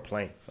prefer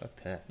plane.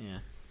 Fuck that. Yeah.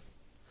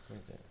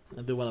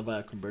 I do want to buy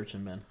a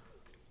conversion, man.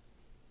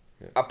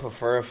 I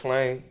prefer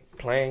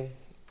plane,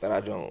 but I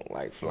don't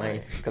like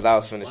flying. Because I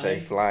was finna say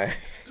flying.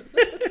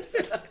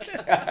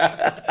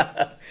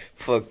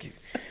 Fuck you.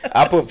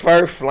 I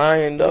prefer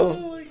flying though,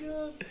 my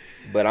god.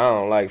 but I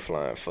don't like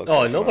flying. Fuck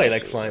Oh, that nobody flying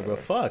like shit, flying, bro.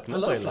 man. Fuck. I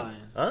Nobody love like- flying.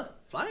 Huh?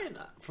 Flying,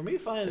 for me,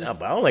 flying is... Yeah,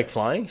 but I don't like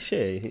flying.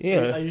 Shit. Are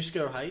Yeah. you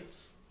scared of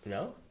heights?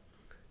 No.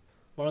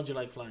 Why don't you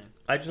like flying?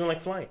 I just don't like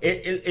flying.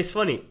 It's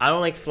funny. I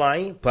don't like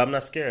flying, but I'm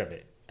not scared of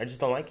it. I just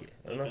don't like it.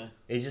 I don't know. Okay.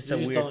 It's just You a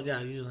just weird. don't,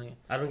 yeah, you just like...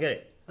 I don't get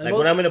it. Like, Like well-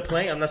 when I'm in a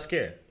plane, I'm not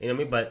scared. You know what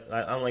I mean? But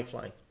I don't like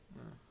flying.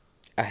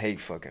 I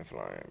hate fucking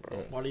flying, bro.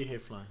 Why do you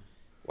hate flying?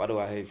 Why do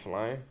I hate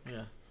flying?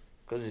 Yeah.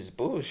 Because it's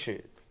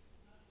bullshit.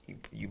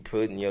 You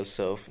putting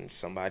yourself in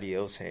somebody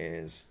else's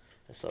hands.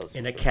 So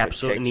In a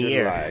capsule in the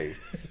air.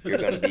 Life. You're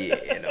going to be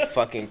in a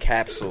fucking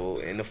capsule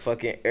in the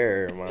fucking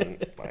air, man.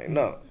 Like,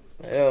 no.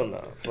 Hell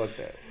no. Fuck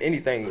that.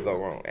 Anything can go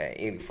wrong at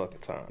any fucking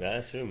time.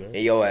 That's true, man. And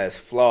your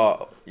ass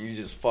you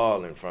just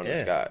fall in front of the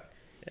Yeah. sky.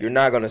 You're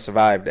not going to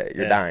survive that.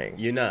 You're Yeah, dying.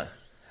 You're not.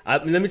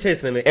 Let me tell you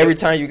something. Every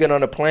time you get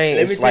on a plane,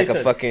 Let me it's tell you like a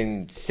something.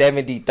 fucking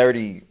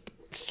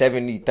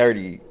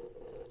 70-30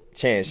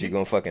 chance you're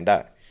going to fucking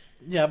die.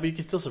 Yeah, but you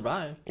can still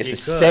survive. It's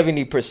You a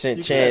could. 70%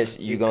 You chance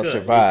could. you're gonna could,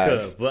 survive. you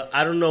could, but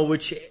I don't know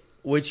which.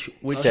 It's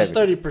Seven.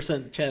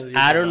 30% chance. That you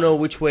I don't survive. know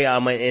which way I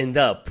might end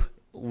up.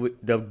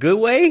 The good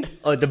way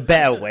or the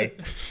bad way.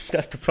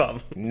 That's the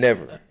problem.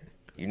 Never.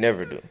 You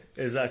never do.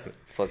 Exactly.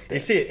 Fuck that. You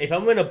see, if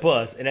I'm in a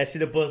bus and I see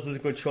the bus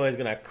losing control and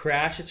it's gonna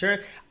crash a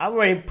turn, I'm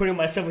already putting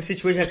myself in a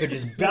situation I could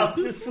just bounce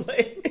this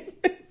way.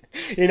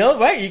 You know,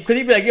 right? Because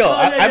you'd be like, yo,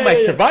 I might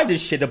survive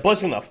this shit. The bus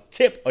is gonna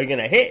tip or you're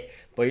gonna hit.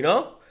 But you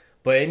know?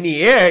 But in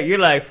the air, you're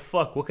like,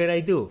 fuck, what can I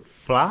do?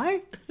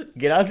 Fly?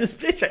 Get out of this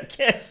bitch? I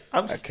can't.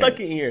 I'm stuck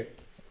in here.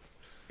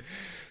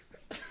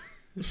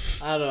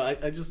 I don't know.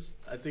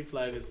 I think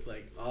flying is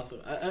like awesome.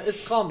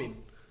 It's calming.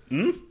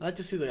 I like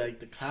to see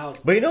the clouds.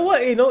 But you know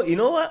what? You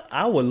know what?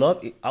 I would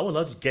love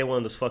to get one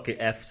of those fucking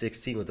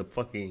F-16 with a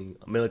fucking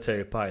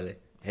military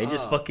pilot and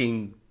just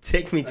fucking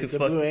take me to the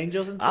fucking Blue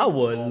Angels. And I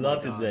would Oh my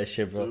love to God. do that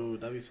shit, bro.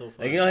 Dude, that'd be so fun.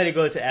 Like, you know how they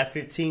go to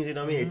F-15s, you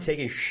know what I mean? And take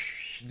it,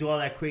 do all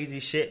that crazy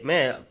shit.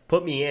 Man,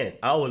 put me in.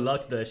 I would love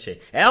to do that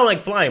shit. And I don't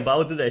like flying, but I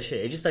would do that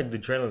shit. It's just like the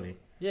adrenaline.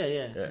 Yeah.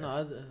 Yeah.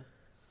 No,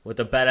 With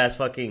a badass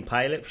fucking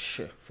pilot,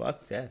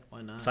 fuck that.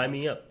 Why not? Sign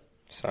me up.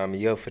 Sign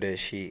me up for that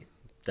shit.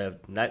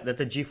 Let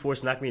the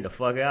G-force knock me the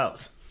fuck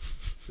out.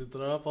 to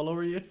throw up all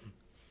over you.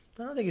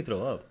 I don't think you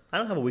throw up. I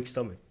don't have a weak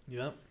stomach.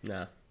 Yep.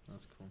 Nah.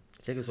 That's cool.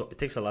 It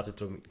takes a lot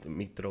to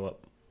me to throw up.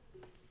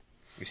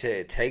 You said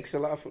it takes a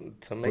lot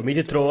to make For me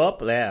to throw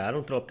up, yeah, I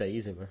don't throw up that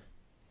easy, man.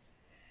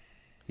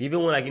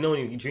 Even when, like, you know,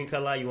 when you drink a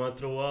lot, you want to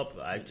throw up.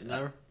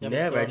 Never? You haven't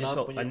Never. thrown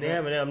up when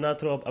you're I'm not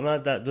throw up. I'm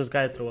not those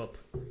guys that throw up.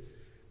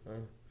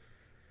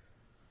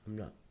 I'm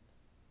not.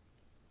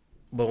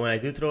 But when I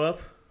do throw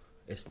up,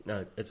 it's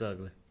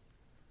ugly.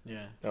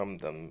 Yeah.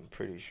 I'm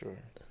pretty sure.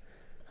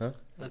 I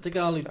think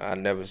I only. I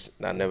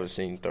never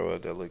seen throw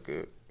up that look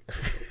good.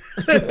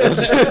 You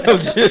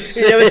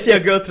ever see a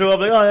girl throw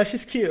up like, oh,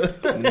 she's cute?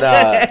 Nah,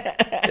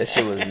 that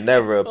shit was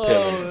never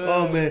appealing.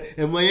 Oh man,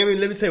 in Miami,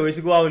 let me tell you, we used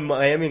to go out in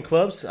Miami in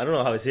clubs. I don't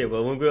know how it's here,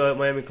 but when we go out in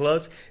Miami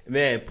clubs,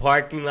 man,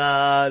 parking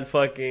lot,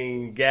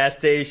 fucking gas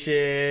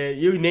station,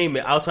 you name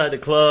it, outside the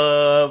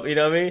club, you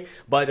know what I mean?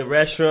 By the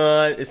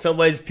restaurant, if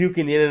somebody's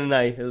puking the end of the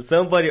night,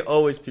 somebody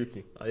always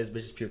puking. Oh, this bitch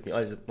is puking.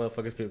 Oh, this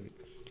motherfucker's puking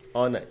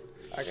all night.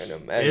 I can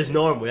imagine. It's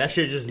normal. That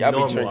shit's just Y'all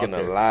normal. be drinking out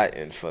a there. lot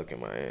in fucking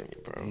Miami,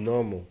 bro.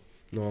 Normal.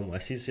 I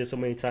see it so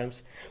many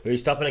times. When you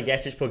stop in a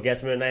gas station, put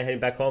gas in the night, heading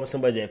back home,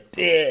 somebody's like,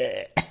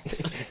 bleh,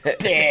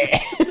 bleh.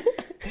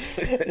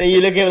 Then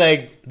you look at him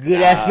like,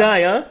 good ass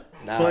night, huh?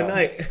 Nah. Fun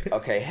night.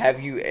 Okay, have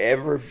you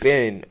ever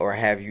been or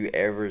have you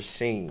ever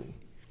seen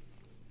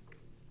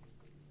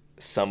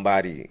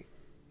somebody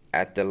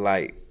at the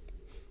light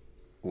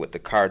with the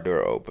car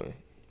door open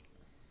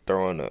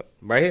throwing up?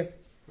 Right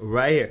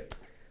here.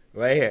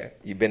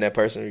 You been that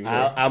person before?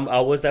 I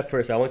was that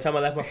person. One time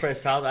I left my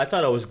friend's house. I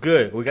thought I was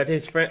good. We got to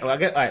his we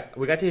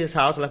got to his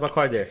house. I left my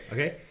car there.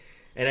 Okay,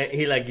 and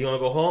he like, you want to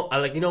go home? I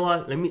like, you know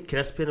what? Can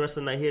I spend the rest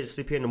of the night here? Just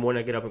sleep here in the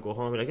morning. I get up and go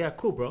home. He's like, yeah,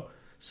 cool, bro.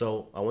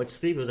 So I went to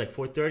sleep. It was like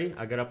 4:30.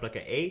 I got up like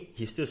at 8.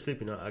 He's still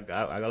sleeping. I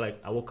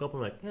woke up. I'm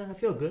like, yeah, I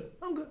feel good.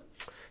 I'm good.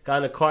 Got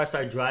in the car.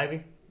 Started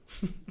driving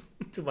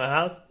to my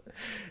house.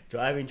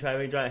 Driving.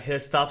 Hit a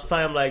stop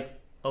sign. I'm like,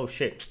 oh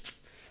shit.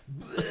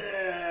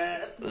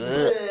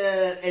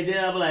 And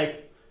then I'm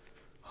like,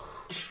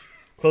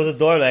 close the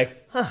door,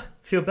 like,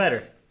 feel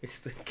better.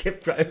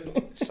 Kept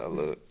driving.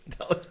 Salute.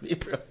 That was me,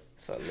 bro.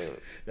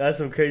 Salute. That's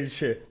some crazy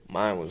shit.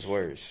 Mine was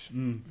worse.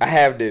 I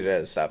have did it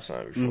at a stop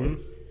sign before.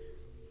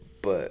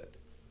 But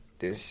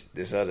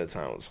this other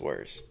time was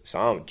worse. So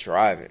I'm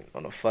driving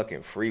on the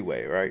fucking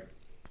freeway, right?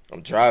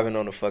 I'm driving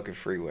on the fucking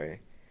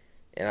freeway.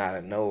 And out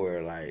of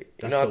nowhere, like,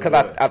 you know, because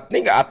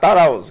I thought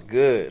I was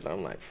good.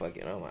 I'm like, fuck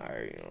it. I'm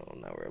alright, you know,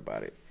 I'm not worried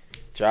about it.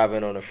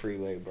 Driving on the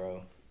freeway,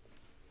 bro.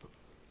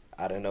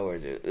 Out of nowhere,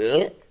 just,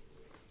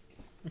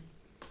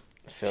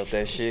 felt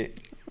that shit.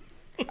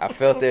 I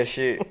felt that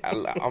shit.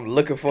 I'm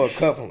looking for a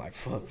cup. I'm like,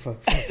 fuck.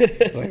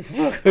 Like,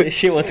 fuck. This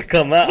shit wants to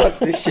come out. Fuck,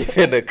 this shit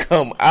finna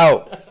come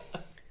out.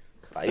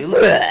 Like,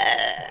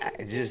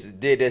 I just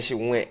did that shit,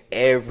 went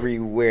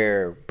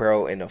everywhere,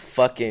 bro. In the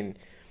fucking,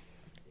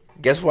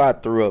 guess where I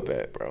threw up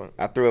at, bro?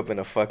 I threw up in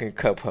the fucking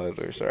cup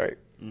holders, right?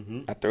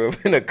 I threw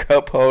up in the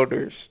cup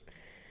holders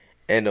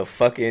and the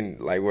fucking,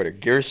 like, where the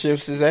gear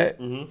shifts is at.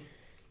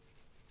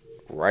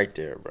 Right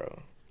there, bro.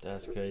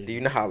 That's crazy. Do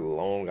you know how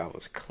long I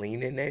was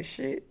cleaning that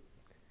shit?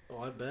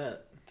 Oh, I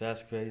bet.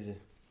 That's crazy.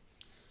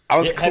 I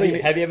was Have cleaning.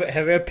 you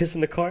ever pissed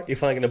in the car? You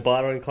find like in the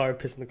bottom of the car,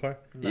 piss in the car?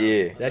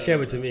 Yeah. That shit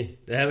happened to me.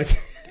 That happened to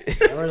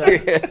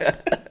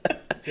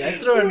See, I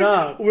threw it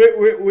up.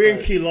 We're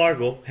in Key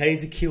Largo, heading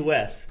to Key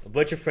West. A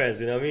bunch of friends,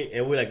 you know what I mean?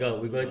 And we're like,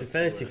 oh, we're going to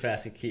Fantasy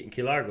Fest in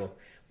Key Largo.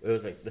 It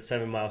was like the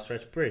 7-mile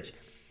stretch bridge.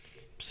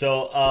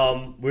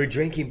 So we're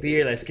drinking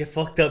beer. Let's get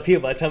fucked up here.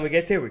 By the time we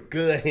get there, we're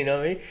good. You know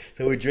what I mean?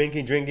 So we're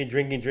drinking.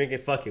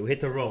 Fuck it. We hit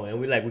the road. And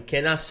we're like, we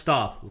cannot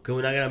stop.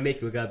 We're not going to make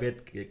it. We got to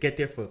get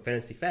there for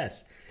Fantasy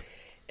Fest.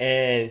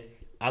 And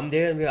I'm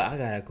there and be like, I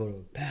got to go to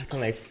the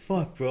bathroom. Like,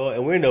 fuck, bro.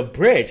 And we're in the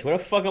bridge. Where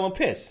the fuck am I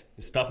piss?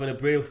 Stop in the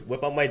bridge,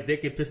 whip out my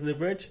dick and piss in the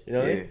bridge. You know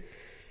what I mean?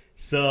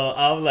 So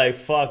I'm like,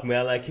 fuck,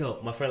 man. I'm like,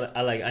 yo, my friend,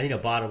 I need a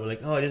bottle. We're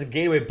like, oh, there's a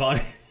Gatorade bottle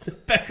in the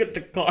back of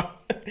the car.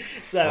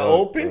 So I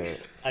opened,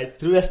 I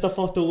threw that stuff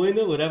off the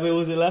window, whatever it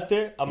was that left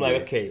there. I'm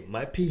like, okay,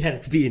 my pee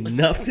had to be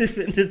enough to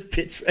fit this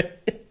bitch right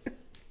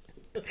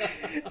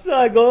here.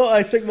 So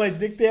I stick my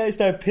dick there, I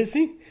start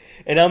pissing.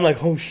 And I'm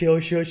like, oh shit,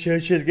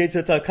 it's getting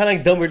to the top. Kind of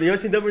like Dumber. You ever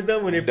seen Dumber and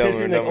Dumber when they're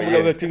pissing? Like, oh my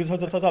God, let's get to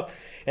the top.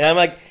 And I'm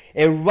like,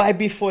 and right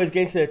before it's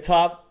getting to the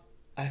top,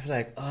 I feel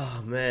like,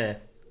 oh man.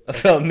 I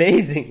felt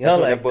amazing. That's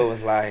what like, that boy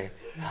was like.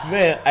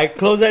 Man, I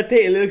close that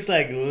thing. It looks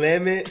like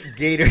lemon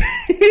Gatorade.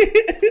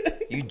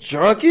 You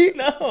drunk it?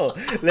 No,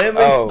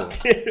 lemon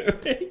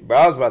Gatorade. Bro,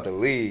 I was about to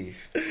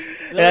leave.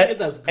 And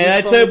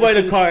I tell you boy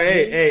in the car,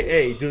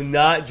 hey, do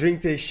not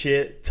drink this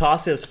shit.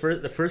 Toss it.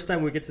 The first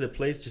time we get to the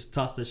place, just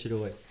toss this shit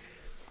away.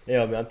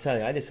 Yeah, man, I'm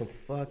telling you, I did some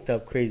fucked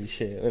up crazy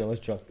shit when I was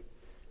drunk.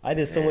 I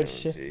did so much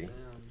shit. Gee.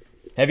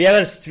 Have you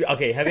ever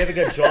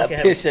got drunk and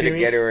have Piss in a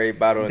experience Gatorade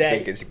bottle and that-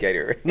 think it's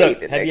Gatorade. Look,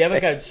 the have you next ever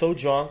day. got so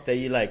drunk that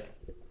you like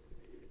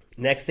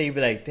next day you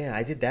be like, damn,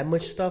 I did that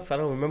much stuff? I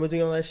don't remember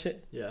doing all that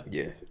shit. Yeah.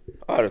 Yeah,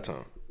 all the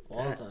time.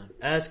 All the time.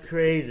 That's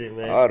crazy,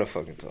 man. All the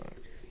fucking time.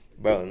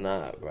 Bro,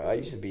 nah, bro. I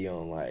used to be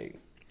on like,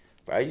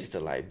 bro, I used to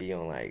like be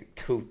on like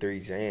 2-3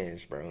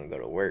 Xans, bro, and go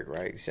to work,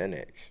 right?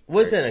 Xanax.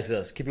 What's right? Xanax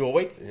does? Keep you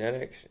awake?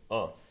 Xanax? Oh.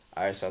 All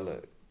right, so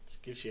look.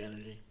 Just gives you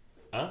energy.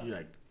 Huh? You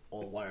like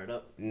all wired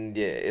up.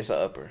 Yeah, it's an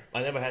upper.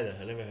 I never had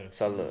that.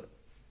 So look.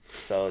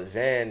 So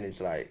Xan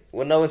is like,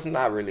 well, no, it's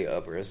not really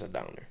upper. It's a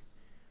downer.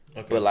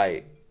 Okay. But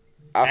like,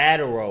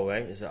 Adderall,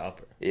 right? It's an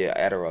upper. yeah,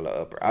 Adderall a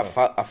upper. I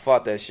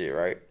fought that shit,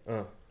 right?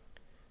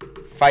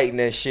 Fighting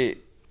that shit.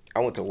 I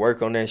went to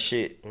work on that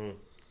shit.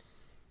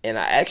 And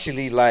I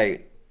actually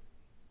like,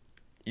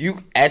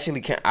 you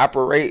actually can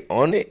operate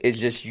on it. It's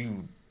just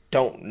you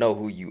don't know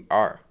who you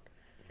are.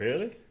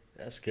 Really?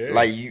 That's scary.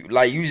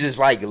 You just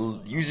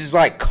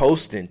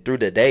coasting through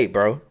the day,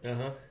 bro.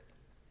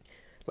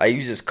 Like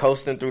you just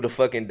coasting through the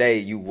fucking day.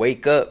 You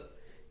wake up,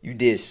 you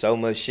did so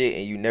much shit,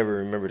 and you never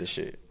remember the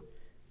shit.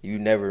 You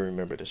never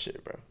remember the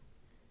shit, bro.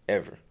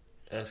 Ever.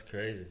 That's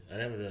crazy. I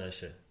never done that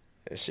shit.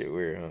 That shit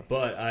weird, huh?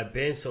 But I've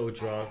been so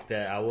drunk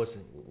that I was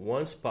in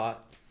one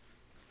spot.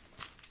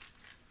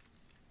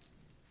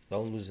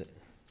 Don't lose it.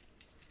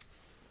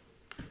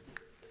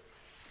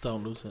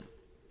 Don't lose it.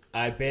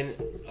 I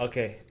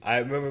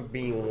remember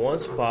being in one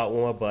spot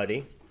with my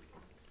buddy.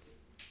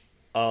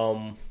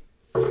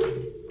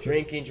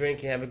 Drinking,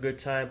 have a good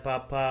time,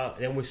 pop.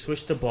 Then we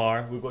switch the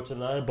bar. We go to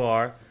another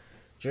bar.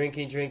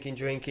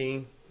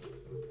 Drinking.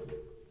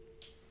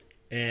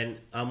 And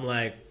I'm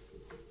like,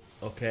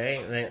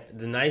 okay.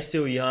 The night's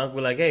still young.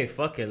 We're like, hey,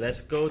 fuck it. Let's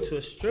go to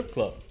a strip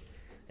club.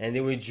 And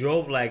then we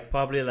drove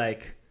probably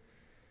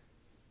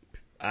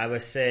I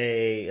would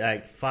say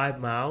 5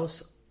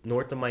 miles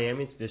north of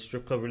Miami to the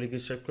strip club, really good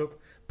strip club.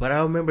 But I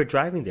don't remember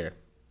driving there.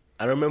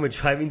 I don't remember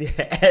driving there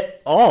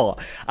at all.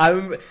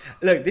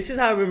 Look, this is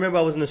how I remember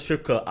I was in the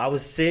strip club. I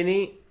was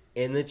sitting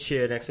in the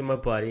chair next to my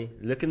buddy,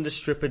 looking at the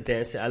stripper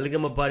dancing. I look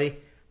at my buddy,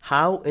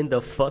 how in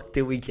the fuck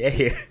did we get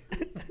here?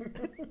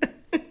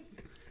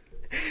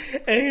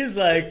 And he's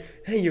like,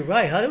 hey, you're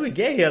right. How did we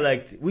get here?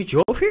 Like, we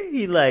drove here?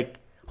 He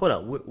like, hold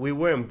on. We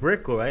were in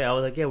Brickell, right? I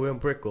was like, yeah, we're in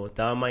Brickell,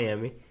 down in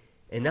Miami.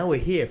 And now we're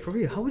here. For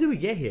real, how did we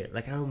get here?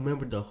 Like, I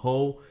remember the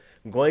whole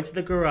going to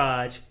the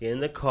garage, in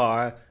the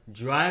car,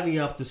 driving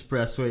up the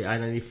expressway,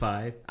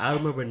 I-95. I don't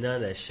remember none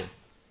of that shit.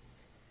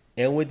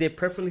 And we did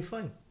perfectly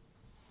fine.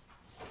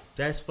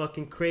 That's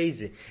fucking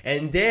crazy.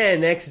 And then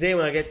next day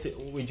when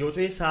we drove to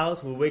his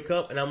house, we wake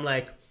up and I'm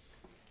like,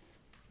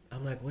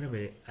 wait a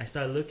minute. I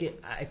started looking.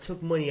 I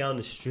took money out in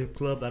the strip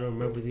club. I don't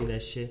remember doing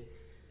that shit.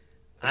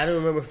 I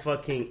don't remember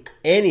fucking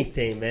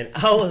anything, man.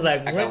 I was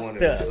like, what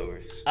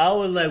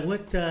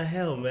the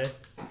hell, man?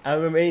 I don't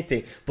remember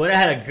anything. But I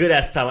had a good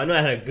ass time. I know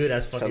I had a good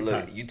ass fucking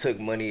time. You took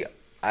money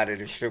out of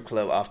the strip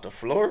club off the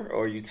floor,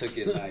 or you took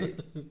it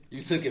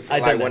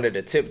from one of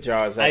the tip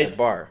jars at the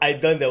bar? I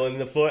done that one on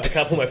the floor. I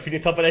can't put my feet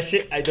on top of that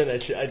shit. I done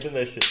that shit. I did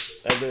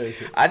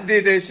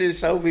that shit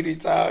so many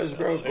times,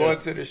 bro. Going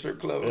to the strip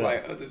club with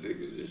other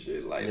niggas and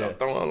shit. I'm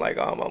throwing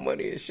all my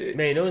money and shit.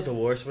 Man, you know what's the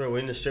worst, bro? We're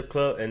in the strip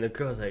club and the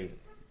girl's like,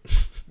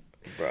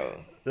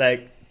 bro,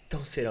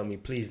 don't sit on me,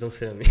 please. Don't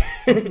sit on me.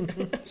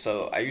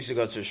 So I used to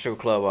go to the strip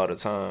club all the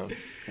time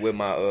with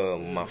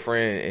my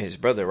friend and his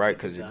brother, right?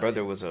 Because his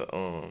brother was I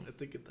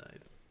think it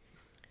died.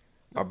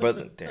 My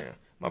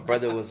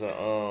brother was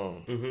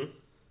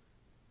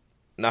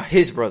Now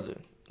his brother,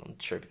 I'm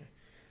tripping.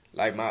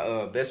 Like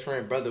my best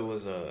friend brother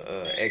was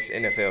a ex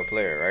NFL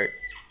player, right?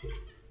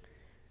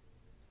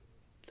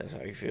 That's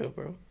how you feel,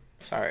 bro.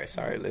 Sorry,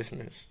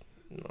 listeners.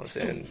 You know what I'm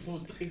saying?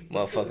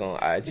 Motherfucker on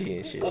IG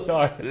and shit.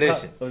 Sorry.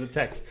 Listen. It was a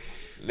text.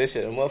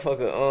 Listen, the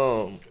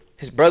motherfucker,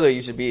 his brother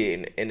used to be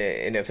in the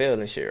NFL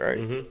and shit, right?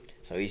 Mm-hmm.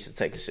 So he used to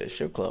take us to the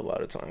strip club all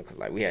the time because,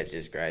 we had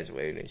just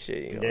graduated and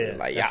shit, you know. Yeah,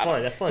 like,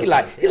 that's fun. He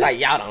like,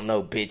 y'all don't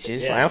know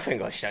bitches. Yeah. Like, I'm finna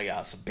go show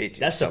y'all some bitches.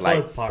 That's the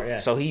fun part, yeah.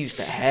 So he used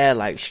to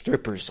have,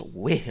 strippers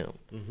with him.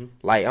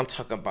 Mm-hmm. I'm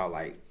talking about,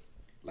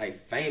 like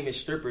famous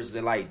strippers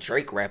that like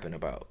Drake rapping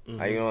about.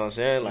 Like, you know what I'm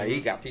saying? Like,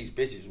 he got these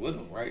bitches with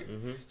him, right?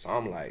 So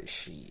I'm like,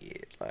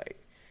 shit, like,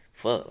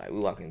 fuck, like, we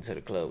walk into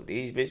the club with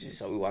these bitches,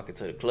 so we walk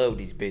into the club with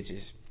these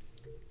bitches,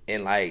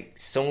 and like,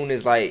 soon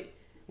as like,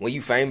 when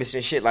you famous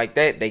and shit like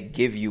that, they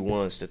give you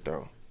ones to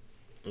throw.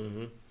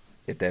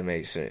 If that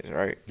makes sense,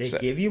 right? They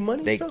give you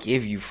money? They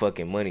give you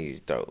fucking money to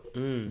throw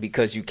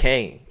because you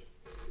came.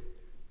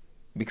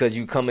 Because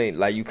you coming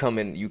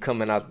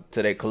out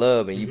to that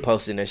club and you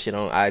posting that shit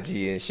on IG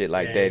and shit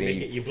like that, and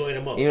you blowing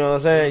them up. You know what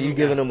I'm saying? You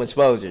giving them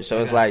exposure,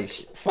 so it's like,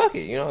 fuck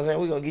it. You know what I'm saying?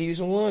 We gonna give you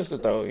some ones to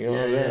throw. You know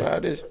what I'm saying?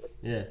 Like this.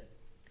 Yeah.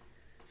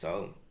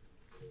 So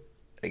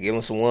they give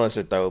them some ones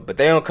to throw, but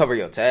they don't cover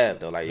your tab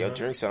though. Like your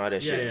drinks and all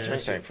that shit.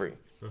 Drinks ain't free.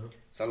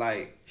 So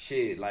like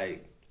shit,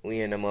 like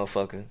we in the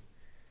motherfucker,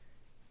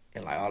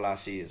 and like all I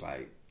see is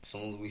like as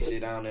soon as we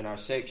sit down in our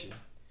section,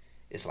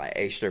 it's like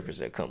 8 strippers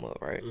that come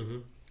up, right?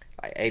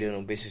 Like 8 of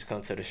them bitches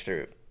come to the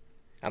strip.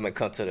 I mean,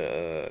 come to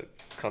the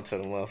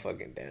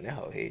motherfucking, damn, that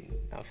hoe hitting.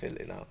 I feel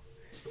it now.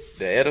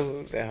 The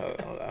edible, that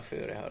hoe, I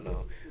feel that hoe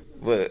now.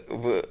 But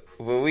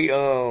we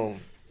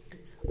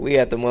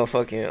at the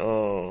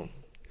motherfucking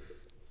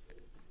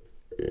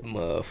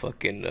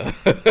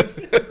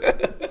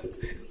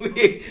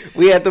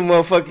we at the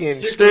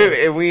motherfucking strip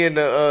and we in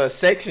the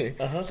section.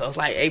 So it's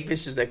like 8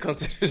 bitches that come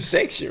to the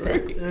section,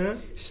 right?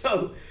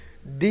 So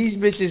these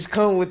bitches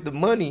come with the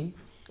money.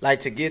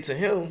 Like, to get to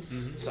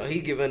him, so he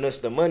giving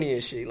us the money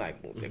and shit.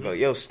 Like, there go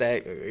your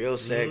stack, there go your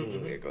stack,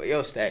 there go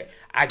your stack.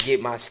 I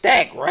get my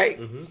stack, right?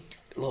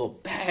 Little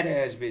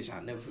badass bitch.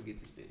 I'll never forget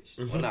this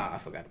bitch. Well, nah, I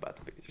forgot about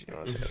the bitch. You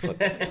know what I'm saying? Fuck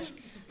that bitch.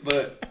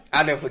 But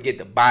I never forget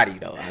the body,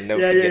 though. I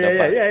never forget the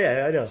body.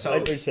 Yeah, I know. So, I know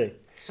what you say.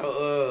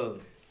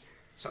 So,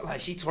 like,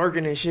 she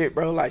twerking and shit,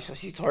 bro. Like, so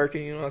she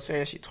twerking, you know what I'm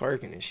saying? She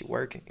twerking and she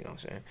working, you know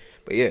what I'm saying?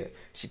 But, yeah,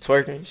 she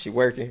twerking, she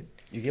working.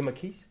 You get my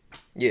keys?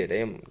 Yeah,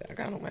 I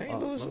got them. I ain't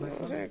losing. You know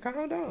what I'm saying?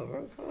 Calm down,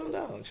 bro. Calm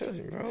down. Trust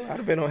me, bro. I'd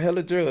have been on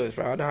hella drugs,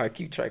 bro. I know how to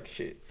keep track of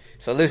shit.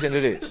 So listen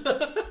to this.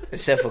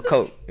 Except for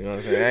coke. You know what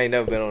I'm saying? I ain't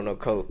never been on no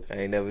coke. I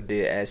ain't never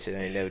did acid.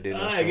 I ain't never did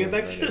no Alright, get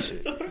back to the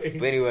story.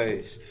 But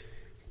anyways,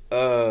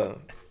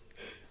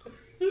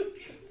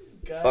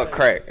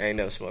 crack. I ain't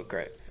never smoked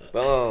crack.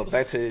 But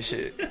back to this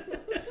shit.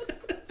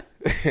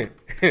 Is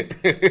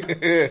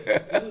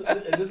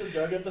this a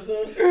drug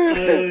episode?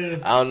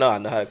 I don't know. I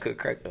know how to cook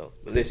crack though.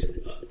 But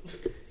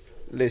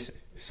listen.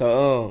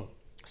 So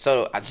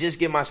I just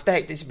get my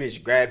stack. This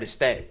bitch grabbed the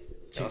stack.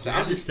 She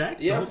grabbed the stack?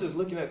 Yeah, I was just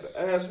looking at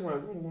the ass. I'm like,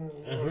 you know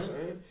what I'm saying?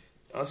 You know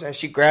what I'm saying?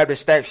 She grabbed the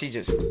stack. She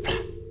just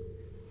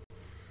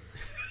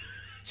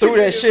threw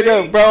that shit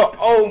up, bro.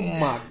 Oh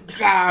my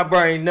God, bro.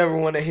 I ain't never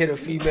want to hit a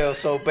female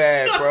so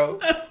bad, bro.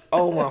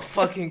 Oh my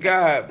fucking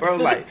God, bro.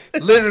 Like,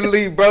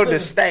 literally, bro, the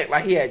stack,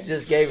 like, he had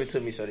just gave it to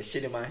me. So the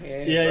shit in my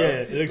hand. Yeah, bro.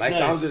 it looks like, nice.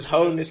 so I'm just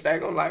holding the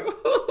stack. I'm like,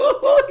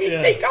 he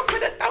think I'm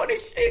finna throw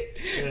this shit.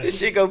 Yeah. This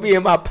shit gonna be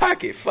in my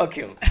pocket. Fuck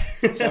him.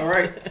 So,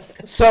 right?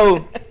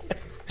 So,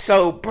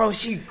 bro,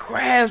 she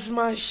grabs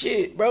my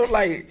shit, bro.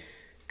 Like,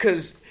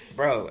 cause,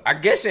 bro, I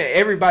guess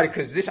everybody,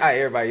 cause this how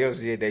everybody else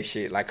did that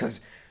shit. Like,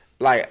 cause,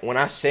 like, when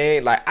I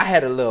sang, like, I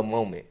had a little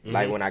moment,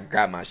 like, when I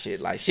grabbed my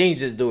shit. Like, she ain't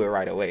just do it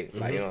right away.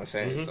 Like, you know what I'm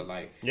saying? So,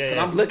 like, cause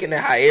I'm looking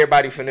at how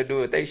everybody finna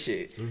do it they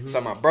shit. So,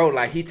 my bro,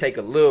 like, he take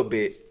a little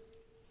bit,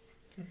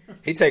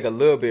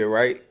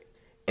 right?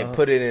 And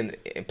put it in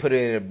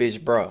a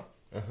bitch bra.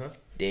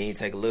 Then he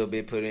take a little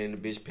bit, put it in the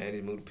bitch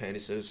panties, move the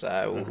panties to the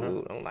side.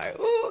 I'm like,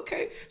 oh,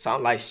 okay. So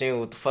I'm like, seeing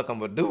what the fuck I'm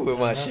gonna do with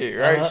my shit,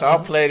 right? So I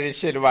play this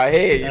shit in my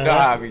head. You know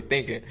how I be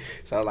thinking.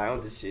 So like,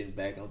 I'm just sitting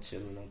back, I'm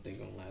chilling, I'm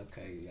thinking, I'm like,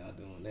 okay, y'all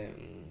doing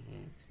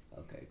that?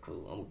 Okay,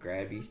 cool. I'm gonna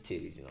grab these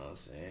titties. You know what I'm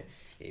saying?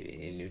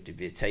 And if the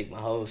bitch take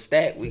my whole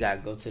stack, we gotta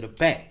go to the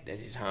back.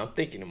 That's just how I'm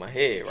thinking in my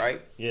head, right?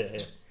 Yeah.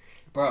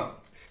 Bro,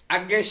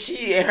 I guess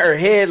she in her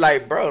head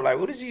like, bro, like,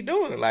 what is he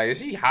doing? Like,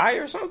 is he high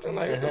or something?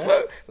 Like, what the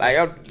fuck? Like,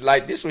 I'm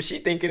like, this what she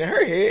thinking in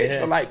her head.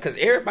 So like, cause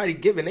everybody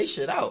giving they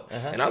shit out,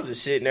 and I'm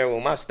just sitting there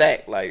with my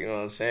stack, like, you know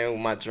what I'm saying,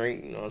 with my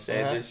drink, you know what I'm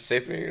saying, just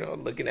sipping, you know,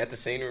 looking at the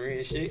scenery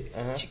and shit.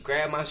 She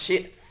grabbed my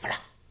shit,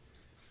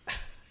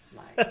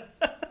 like,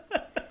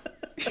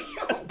 you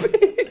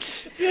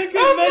bitch. I can't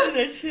imagine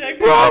that shit.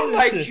 Bro, I'm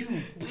like, you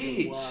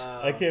bitch.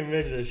 Wow. I can't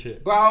imagine that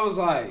shit. Bro, I was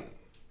like,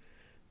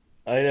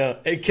 I know.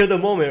 It killed the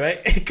moment,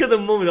 right? It killed the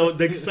moment,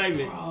 the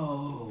excitement.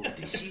 bro,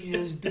 did she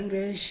just do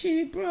that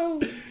shit,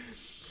 bro?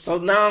 So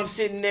now I'm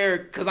sitting there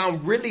because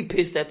I'm really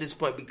pissed at this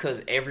point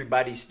because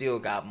everybody still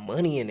got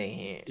money in their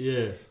hand.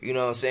 Yeah. You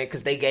know what I'm saying?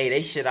 Because they gave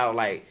they shit out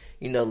like,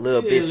 you know,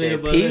 little bits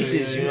and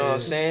pieces, you know what I'm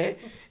saying?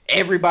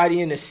 Everybody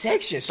in the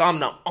section. So I'm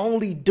the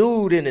only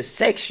dude in the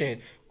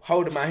section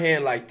holding my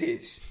hand like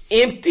this.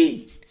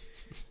 Empty.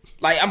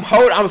 Like,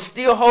 I'm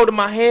still holding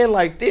my hand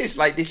like this.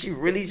 Like, did she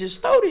really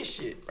just throw this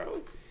shit,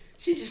 bro?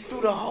 She just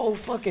threw the whole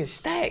fucking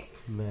stack.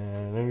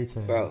 Man, let me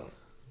tell you. Bro,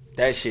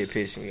 that shit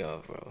pissed me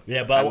off, bro.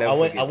 Yeah, but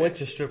I went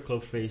to strip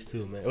club phase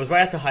too, man. It was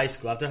right after high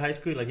school. After high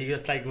school, like, you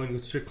just like going to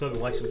strip club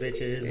and watching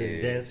bitches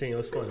and dancing. It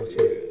was fun.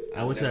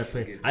 I went to never that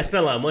place. forget I that.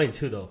 spent a lot of money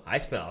too, though. I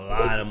spent a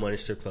lot of money in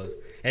strip clubs,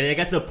 and it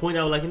got to the point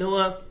I was like, you know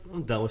what?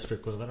 I'm done with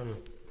strip clubs. I don't know.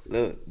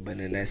 Look, but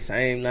in that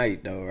same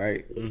night though,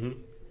 right? Mm-hmm.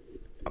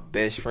 My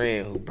best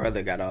friend, who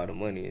brother got all the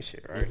money and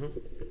shit, right?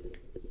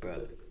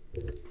 Brother,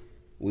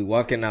 we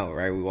walking out,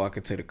 right? We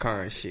walking to the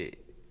car and shit.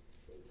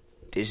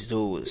 This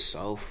dude was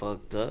so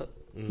fucked up.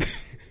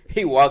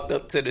 He walked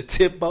up to the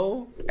tip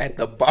bowl at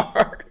the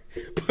bar,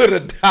 put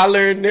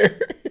 $1 in there,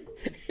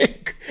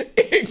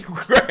 and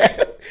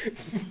grabbed.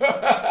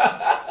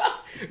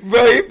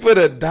 Bro, he put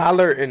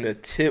 $1 in the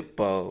tip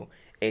bowl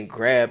and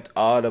grabbed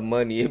all the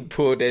money and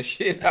pulled that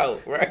shit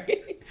out,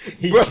 right?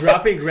 He Bro.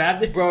 dropped it,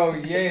 grabbed it. Bro,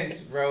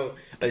 yes, bro.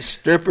 A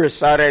stripper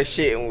saw that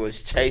shit and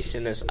was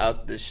chasing us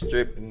out the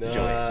strip Nah. joint,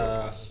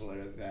 bro. I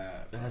swear to God.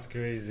 That's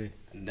crazy.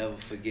 I never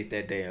forget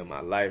that day in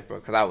my life, bro.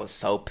 Because I was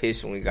so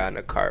pissed when we got in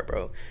the car,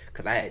 bro.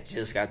 Because I had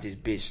just got this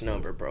bitch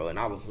number, bro. And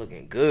I was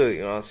looking good,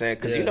 you know what I'm saying?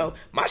 Because, you know,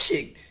 my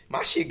shit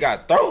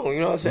got thrown, you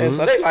know what I'm saying?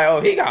 So they like,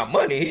 oh, he got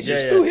money. He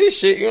just threw his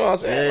shit, you know what I'm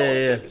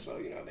saying? Yeah. So,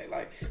 you know, they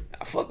like,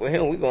 I fuck with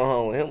him. We going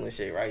home with him and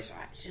shit, right? So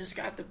I just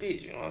got the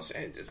bitch, you know what I'm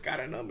saying? Just got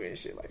a number and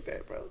shit like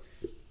that, bro.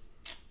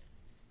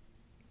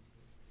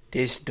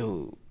 This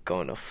dude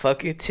go in a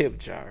fucking tip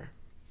jar,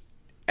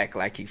 act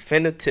like he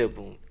finna tip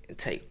him, and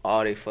take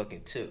all they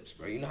fucking tips,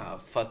 bro. You know how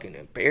fucking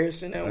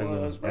embarrassing that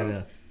was,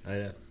 bro? I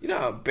know. You know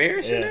how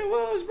embarrassing that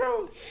was,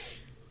 bro?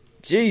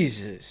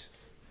 Jesus.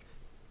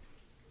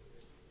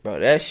 Bro,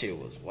 that shit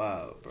was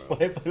wild, bro. Why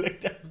did I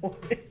look that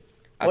way?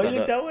 I Why thought you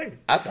look that way?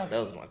 I thought that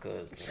was my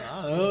cousin.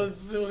 I don't know.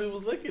 This is what he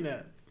was looking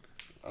at.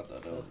 I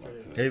thought that was my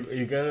cousin. Hey,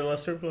 you got in a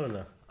strip club or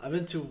not? I've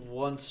been to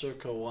one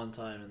circle one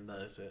time, and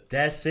that is it.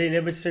 That's it. You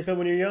never been to strip club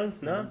when you were young?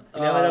 No?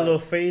 You never had that little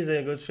phase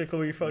and go to strip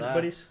club with your friend Nah.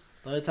 buddies?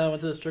 The only time I went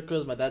to the strip club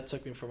was my dad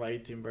took me for my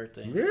 18th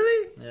birthday.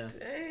 Really? Yeah.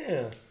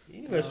 Damn.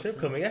 You go to a strip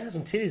club, man. You gotta have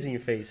some titties in your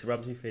face,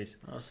 rub your face.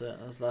 That was it.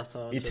 That was the last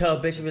time I went You to tell a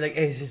bitch and be like,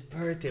 hey, it's his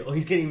birthday. Oh,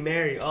 he's getting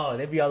married. Oh,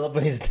 they be all up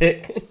on his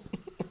dick.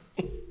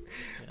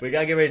 But you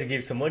gotta get ready to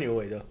give some money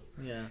away, though.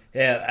 Yeah.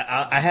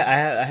 Yeah, I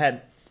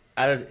had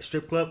out of the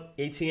strip club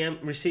ATM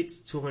receipts,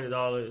 $200,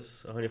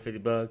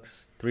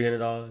 $150,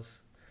 $300.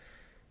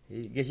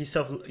 You get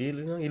yourself, you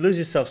lose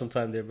yourself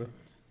sometime there, bro.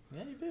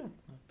 Yeah, you do.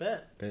 I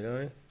bet. You know what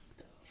I mean?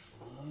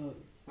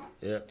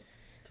 Yeah,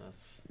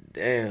 That's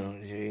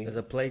Damn, G. it's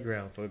a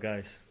playground for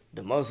guys.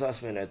 The most I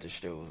spent at the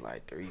strip was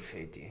like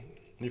 $350.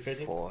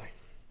 350? 4.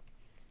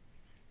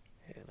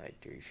 Yeah,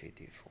 like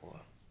 $354.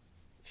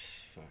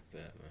 Fuck that,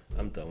 man.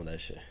 I'm done with that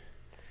shit.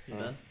 you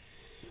done.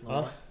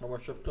 Huh? No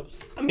more strip clubs.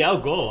 I mean, I'll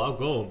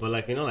go, but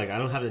like, you know, like I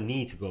don't have the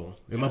need to go.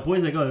 If my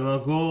boys like, oh, you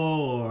want to go,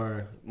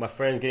 or my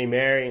friends getting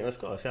married, let's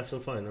go. Let's have some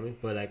fun. I mean,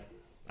 but like,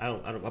 I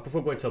don't. I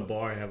prefer going to a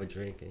bar and have a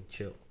drink and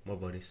chill. My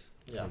buddies.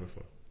 That's Yeah. what I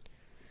prefer.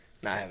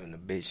 Not having a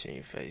bitch in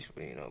your face,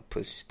 but you know,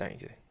 pussy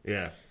stinking.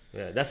 Yeah,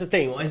 that's the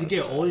thing. As you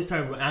get older, you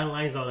start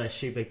analyzing all that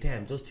shit. Like,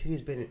 damn, those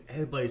titties been in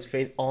everybody's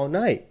face all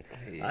night.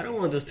 Yeah. I don't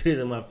want those titties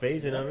in my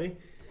face. You know what I mean?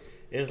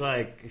 It's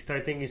like you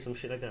start thinking some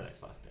shit like that. Like,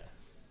 fuck that.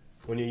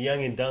 When you're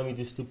young and dumb, you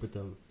do stupid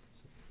dumb.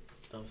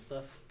 Dumb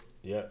stuff.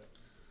 Yeah.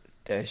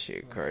 That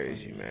shit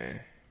crazy, man.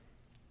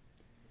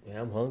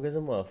 Yeah, I'm hungry as a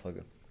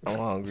motherfucker. I'm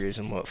hungry as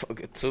a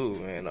motherfucker too,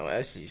 man. I'm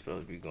actually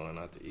supposed to be going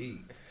out to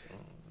eat.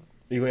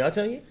 You going out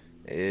tonight?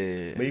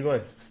 Yeah. Where you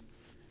going?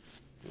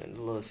 Man,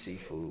 the little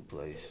seafood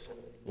place.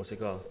 What's it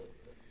called?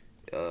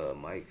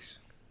 Mike's.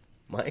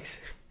 Mike's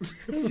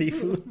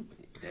seafood.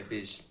 That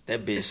bitch.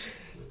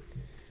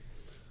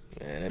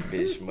 Man, that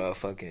bitch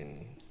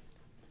motherfucking.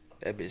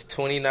 That bitch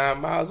 29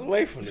 miles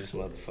away from this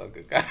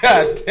motherfucker.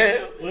 God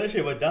damn. What that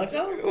shit? What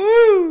downtown?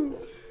 Woo.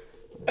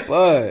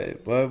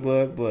 But.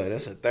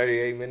 That's a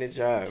 38-minute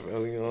drive,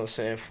 bro. You know what I'm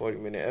saying?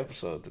 40-minute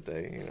episode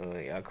today. You know,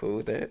 y'all cool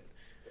with that?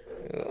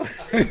 You know?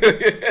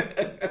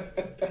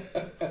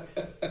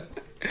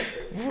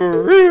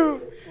 For real.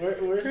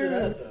 Where's it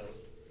at though?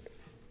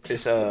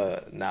 It's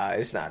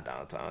it's not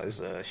downtown. It's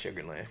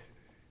Sugarland.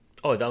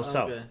 Oh, down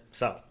south. okay.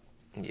 South.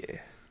 Yeah.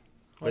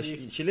 But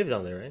she lives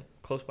down there, right?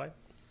 Close by.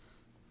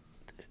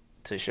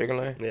 To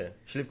Sugarland? Yeah,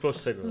 she lives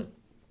close to Sugarland.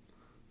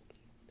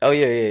 Oh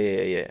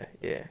yeah.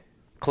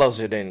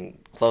 Closer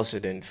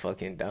than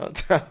fucking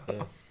downtown.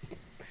 Yeah.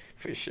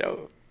 For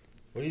sure.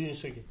 What are you doing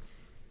this weekend?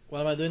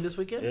 What am I doing this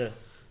weekend? Yeah.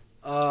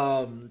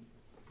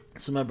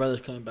 So my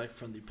brother's coming back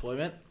from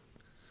deployment.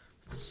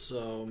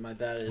 So my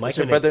dad is. What's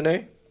your brother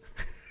name?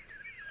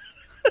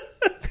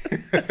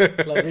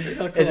 Like, we're just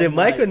gonna call Is it him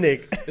Mike or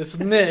Nick? It's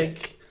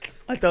Nick.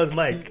 I thought it was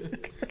Mike.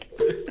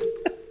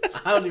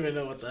 I don't even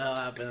know what the hell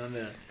happened on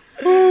there.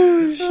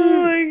 Oh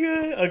my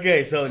god.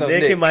 Okay, so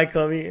Nick, Nick. and Mike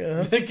call me.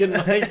 Nick and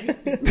Mike.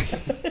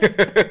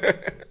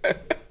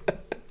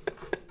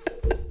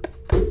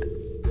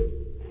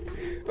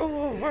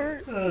 Oh,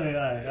 word.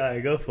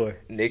 Alright, go for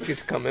it. Nick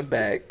is coming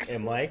back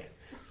And Mike?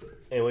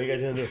 And what are you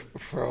guys gonna do?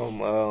 from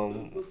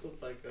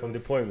From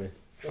deployment.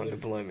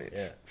 deployment.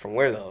 Yeah. From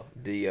where though?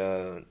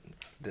 The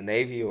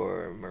Navy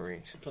or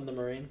Marines? From the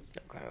Marines.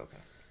 Okay.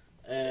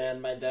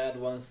 And my dad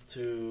wants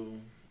to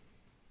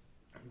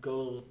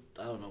go.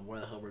 I don't know where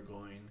the hell we're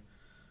going.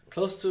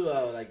 Close to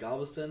like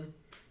Galveston.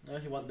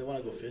 They want to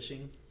go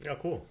fishing, Oh,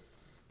 cool.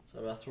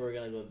 so that's what we're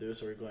gonna go do.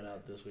 So we're going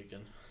out this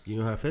weekend. You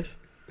know how to fish?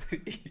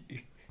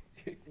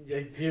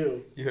 I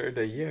do. You heard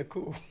that? Yeah,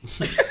 cool.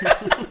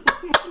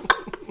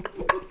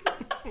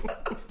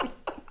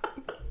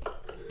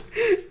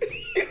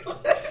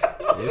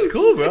 It's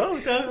cool, bro.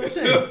 What the hell am I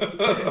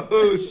saying?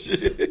 Oh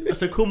shit.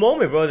 That's a cool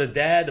moment, bro. The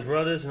dad, the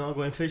brothers, and all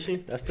going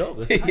fishing. That's dope.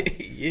 That's tight.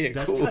 Yeah,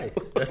 That's cool.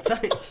 tight. That's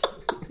tight.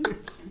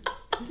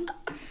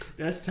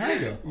 That's tight,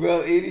 though.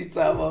 Bro,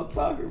 anytime I'm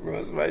talking,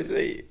 bro, somebody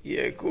say,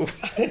 yeah, cool.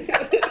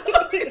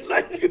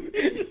 Like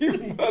you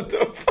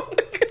motherfucker.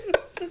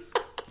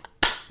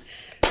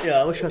 Yeah,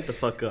 I'm gonna shut the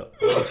fuck up.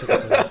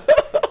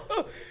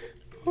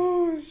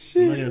 Oh I'm not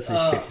shit. gonna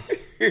say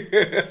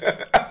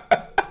shit.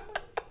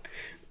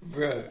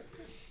 Bro.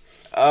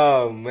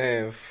 Oh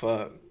man,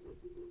 fuck.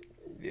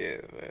 Yeah,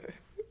 man.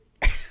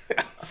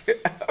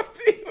 I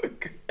feel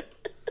good.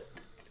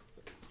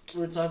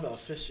 We're talking about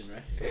fishing,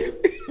 right?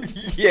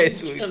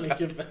 Yes, Trying to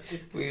get back.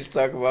 we was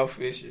talking about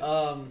fishing.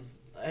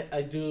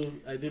 I do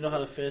know how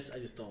to fish. I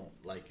just don't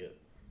like it.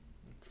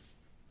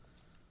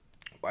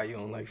 Why you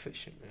don't like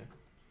fishing, man?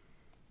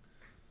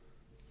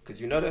 Cause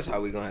you know that's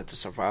how we gonna have to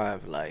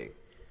survive, like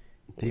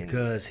when-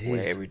 Because when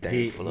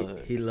everything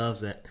flood. he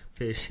loves that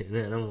fish and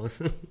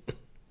animals.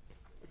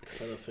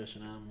 Instead of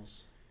fishing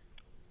animals.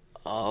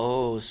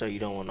 Oh, so you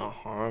don't want to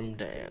harm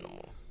the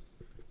animal?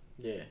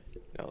 Yeah.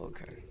 Oh,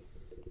 okay.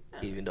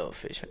 Even though a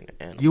fish ain't an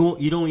animal.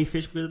 You don't eat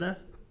fish because of that?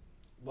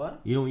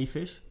 What? You don't eat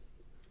fish,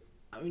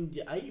 I mean,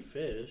 yeah, I eat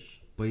fish.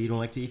 but you don't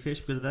like to eat fish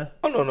because of that?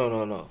 Oh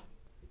no.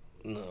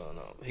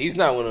 He's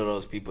not one of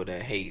those people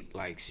that hate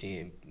like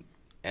seeing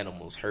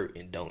animals hurt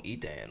and don't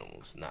eat the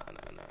animals. Nah.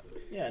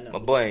 Yeah, no. My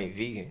boy ain't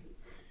vegan.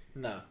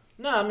 No.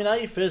 I mean, I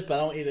eat fish, but I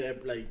don't eat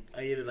it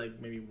I eat it like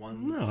maybe once.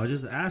 No, I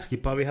just ask. You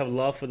probably have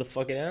love for the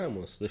fucking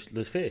animals,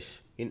 the fish.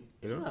 You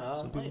know? No,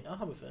 Some people- I'll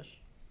have a fish.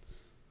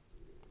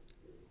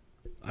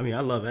 I mean,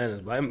 I love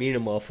animals, but I'm eating a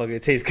motherfucker.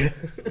 It tastes good.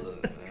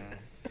 Look, man.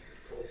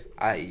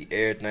 I eat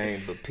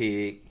everything but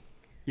pig.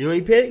 You don't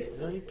eat pig? You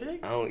don't eat pig?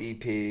 I don't eat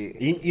pig.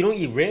 You don't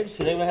eat ribs?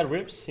 You never had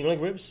ribs? You don't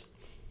like ribs?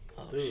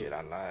 Oh Dude. shit,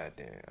 I lied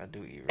then. I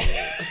do eat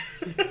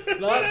ribs.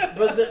 No,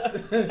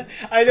 but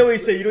I know what you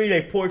say. You don't eat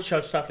like pork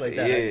chops, stuff like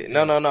that.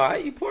 Yeah, no. I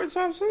eat pork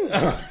chops too.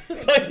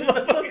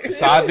 Motherfucker.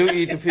 So I do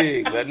eat the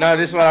pig, but no,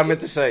 this is what I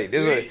meant to say.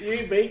 This is what, you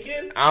eat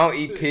bacon? I don't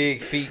eat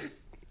pig feet.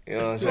 You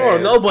know what I'm Oh,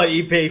 saying? nobody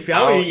eat pig feet. I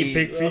don't eat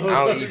pig feet.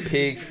 I don't eat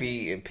pig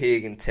feet and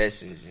pig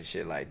intestines and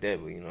shit like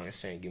that. But you know what I'm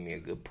saying? Give me a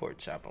good pork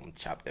chop. I'm gonna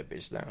chop that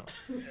bitch down.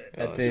 You know what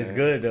That I'm thing's saying?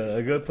 good though.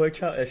 A good pork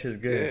chop, that shit's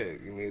Yeah,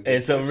 good. give me a good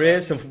And some pork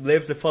ribs, chop. some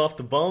lips that fall off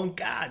the bone.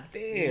 God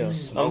damn.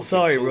 Smoke I'm it,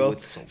 sorry, too, bro.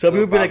 with some Some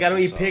people good be like, I don't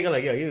barbecue eat pig. I'm sauce.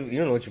 like, yo, you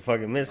don't know what you're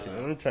fucking missing.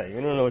 Let me tell you,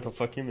 you don't know what the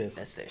fuck you missing.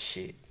 That's that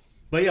shit.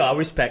 But yo, I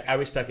respect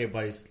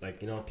everybody's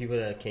like, you know, people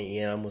that can't eat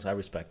animals. I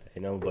respect that,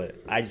 you know. But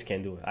I just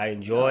can't do it. I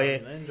enjoy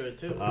it. I enjoy it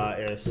too.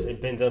 It's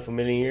been done for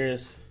many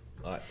years.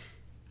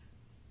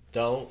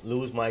 Don't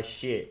lose my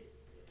shit.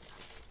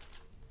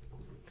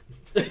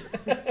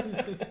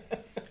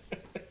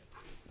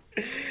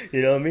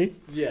 You know what I mean?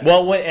 Yeah.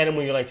 Well, what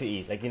animal you like to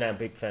eat? Like you're not a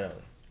big fan of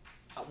it?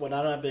 What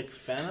I'm not a big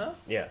fan of,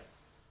 Yeah.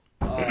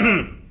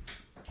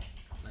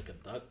 like a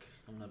duck.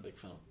 I'm not a big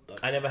fan of duck.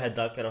 I never had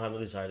duck. I don't have no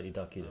desire to eat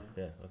duck either.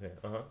 Yeah. Okay.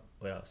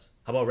 What else?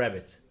 How about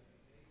rabbits?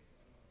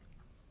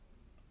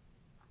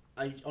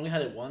 I only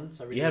had it once.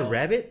 I really You had a don't-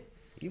 rabbit?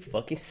 You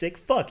fucking sick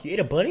fuck. You ate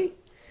a bunny?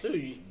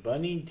 Dude,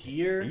 bunny,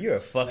 deer. You're a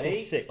fucking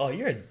snake. sick. Oh,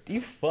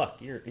 you fuck.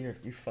 You're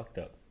fucked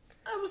up.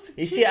 I was a You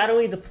kid. see, I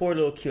don't eat the poor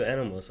little cute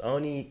animals. I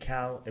only eat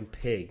cow and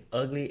pig.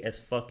 Ugly as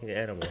fucking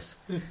animals.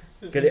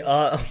 Cause they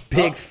are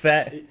big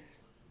fat.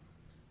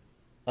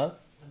 Huh?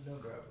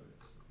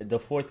 The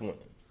fourth one.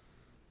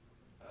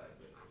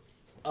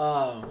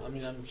 I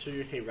mean, I'm sure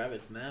you hate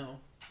rabbits now.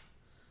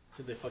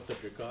 Since they fucked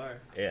up your car.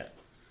 Yeah.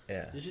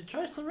 Yeah. You should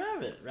try some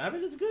rabbit.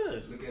 Rabbit is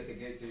good. Look at the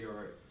gate to your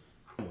right.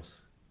 Animals.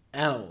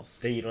 Animals.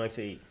 That you don't like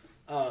to eat.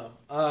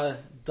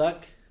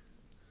 Duck.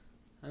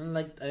 I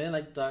didn't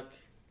like duck.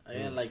 I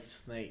didn't like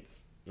snake.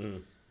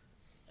 Mm.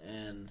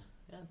 And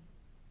yeah,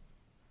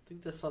 I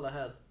think that's all I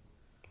had.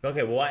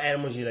 Okay, well, what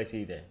animals do you like to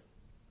eat then?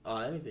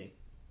 Anything.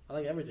 I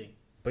like everything.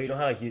 But you don't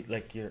have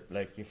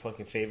your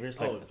fucking favorites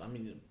like I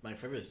mean, my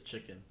favorite is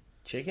chicken.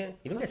 chicken.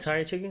 You don't get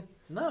tired of chicken?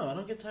 No, I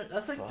don't get tired.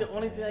 That's like Fuck, the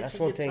only man. thing I That's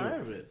can one get thing-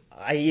 tired of it.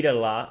 I eat a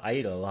lot. I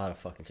eat a lot of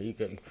fucking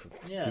chicken.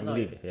 Yeah, you no,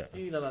 believe it? Yeah.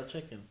 you eat a lot of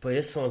chicken. But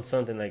it's on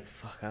something like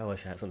fuck. I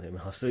wish I had something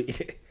else to eat.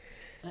 It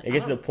I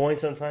gets to the don't- point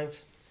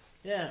sometimes.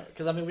 Yeah,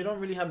 because I mean, we don't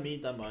really have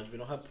meat that much. We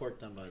don't have pork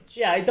that much.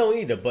 Yeah, I don't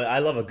either, but I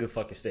love a good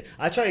fucking steak.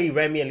 I try to eat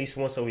red meat at least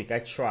once a week. I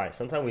try.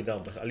 Sometimes we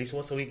don't, but at least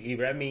once a week eat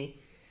red meat.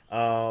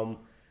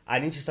 I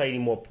need to start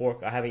eating more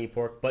pork. I haven't eaten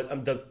pork,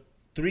 but the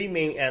three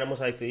main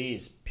animals I like to eat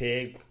is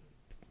pig,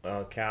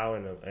 cow,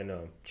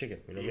 and chicken.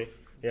 You know what I mean? Beef,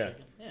 Yeah.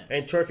 chicken, yeah.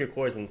 And turkey, of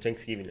course, in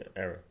Thanksgiving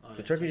era. Oh, But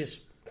yeah, turkey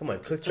just come on,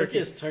 cook Turkey turkey.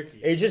 is turkey.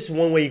 It's just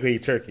one way you can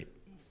eat turkey.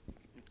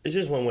 It's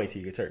just one way to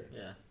eat turkey.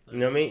 Yeah. You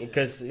know what I mean? Yeah.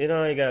 Because, you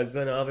know, you got to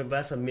go in the oven, but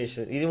that's a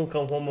mission. You don't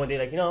come home one day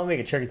like, you know, I'm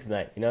making turkey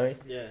tonight. You know what I mean?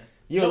 Yeah.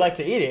 You would like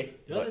to eat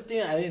it. You know the but-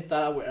 thing I didn't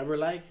thought I would ever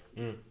like?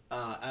 Mm.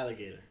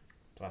 Alligator.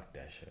 Fuck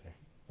that shit.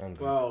 I'm good.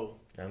 Bro,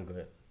 I'm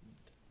good.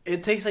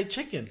 it tastes like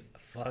chicken.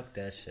 Fuck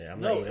that shit. I'm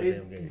No, not eating no it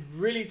damn gator.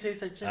 really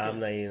tastes like chicken. I'm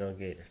not eating no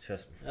gator.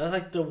 Trust me. That's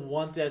like the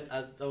one thing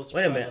I was.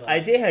 Wait a minute. I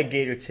did have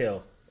gator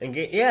tail. And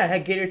I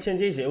had gator tail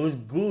Jason. It was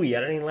gooey.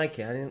 I didn't like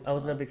it. I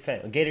wasn't a big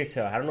fan. Gator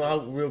tail. I don't know how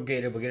real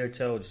gator, but gator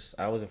tail.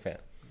 I wasn't a fan.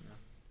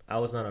 I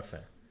was not a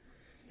fan.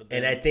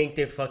 And I think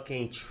they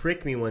fucking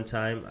tricked me one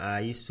time.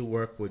 I used to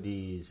work with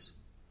these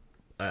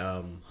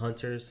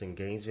hunters in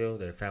Gainesville.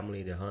 Their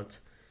family, they hunt.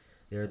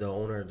 They're the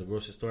owner of the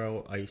grocery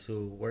store I used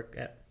to work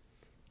at.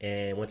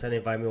 And one time they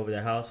invited me over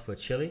their house for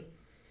chili.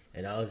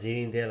 And I was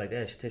eating there like,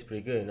 damn, she tastes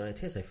pretty good. You know, it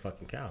tastes like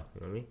fucking cow.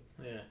 You know what I mean?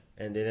 Yeah.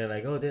 And then they're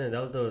like, oh, damn,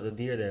 that was the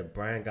deer that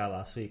Brian got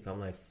last week. I'm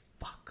like,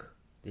 fuck.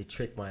 They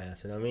tricked my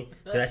ass. You know what I mean?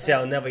 Because I said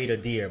I'll never eat a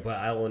deer, but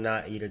I will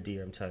not eat a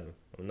deer. I'm telling you.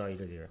 I will not eat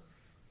a deer.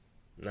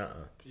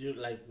 Nuh-uh. You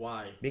like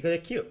why? Because they're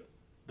cute.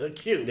 They're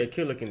cute. They're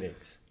cute looking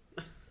things.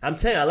 I'm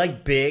telling you, I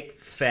like big,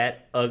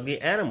 fat, ugly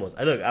animals.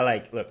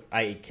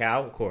 I eat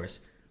cow, of course,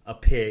 a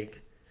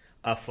pig,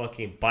 a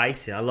fucking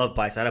bison. I love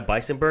bison. I had a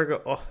bison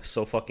burger. Oh,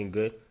 so fucking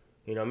good.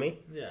 You know what I mean?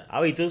 Yeah.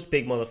 I'll eat those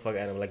big motherfucking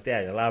animals like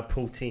that. A lot of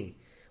protein.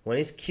 When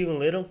it's cute and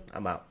little,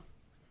 I'm out.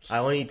 I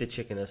only eat the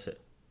chicken. That's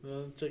it.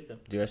 Chicken.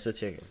 Just the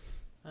chicken.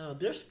 I don't know.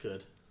 Deer's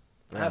good.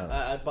 No.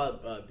 I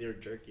bought deer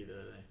jerky the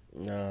other day.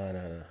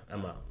 No.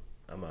 I'm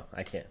out.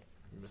 I can't.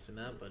 You're missing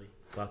out, buddy.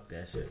 Fuck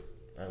that shit.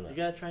 I don't know. You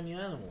gotta try new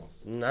animals.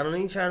 I don't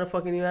need trying to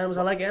fucking new animals.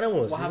 I like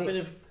animals. What happened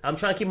if? I'm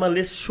trying to keep my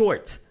list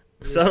short,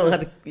 so I don't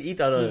have to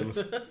eat other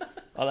animals.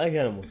 I like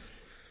animals.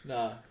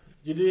 Nah.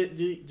 Do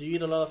you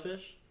eat a lot of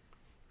fish?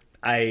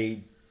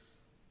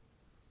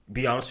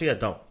 Be honest with you, I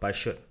don't, but I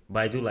should. But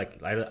I do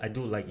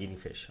like eating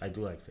fish. I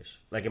do like fish.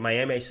 Like in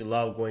Miami, I used to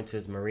love going to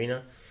this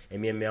marina,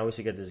 and me and Mel used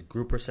to get this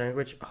grouper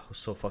sandwich. Oh, it was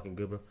so fucking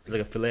good, bro. It's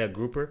like a fillet of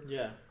grouper.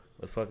 Yeah.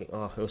 It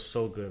was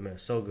so good, man.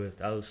 So good.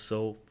 That was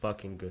so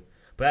fucking good.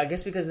 But I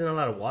guess because there's not a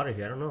lot of water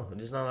here, I don't know.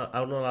 I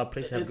don't know a lot of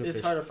places that have good fish.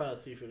 It's hard to find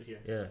out seafood here.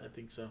 Yeah. I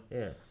think so.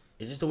 Yeah.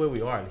 It's just the way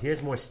we are.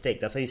 Here's more steak.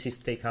 That's why you see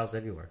steakhouse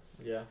everywhere.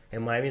 Yeah.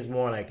 And Miami's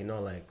more like,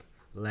 like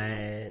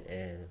land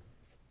and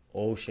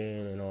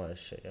ocean and all that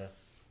shit, yeah.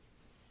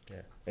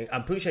 Yeah.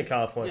 I'm pretty sure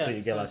California too,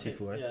 you get a lot of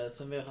seafood, right? Yeah,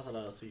 San Diego has a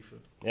lot of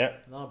seafood. Yeah.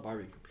 A lot of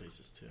barbecue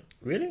places too.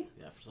 Really?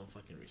 Yeah, for some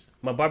fucking reason.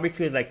 My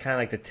barbecue is like kind of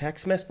like the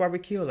Tex-Mex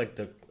barbecue, or like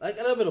the... Like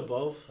a little bit of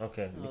both.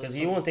 Okay, because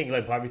you won't think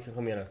like barbecue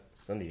coming out of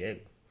San Diego.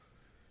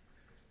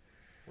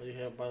 What do you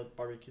have about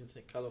barbecue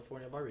in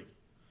California barbecue?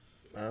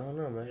 I don't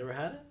know, man. You ever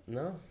had it?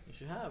 No. You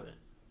should have it.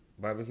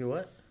 Barbecue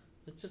what?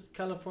 It's just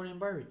Californian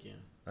barbecue.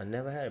 I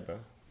never had it, bro.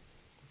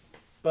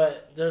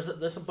 But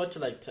there's a bunch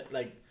of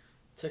like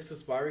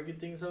Texas barbecue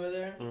things over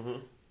there. Mm-hmm.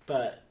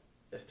 But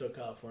it's still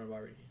California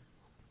barbecue.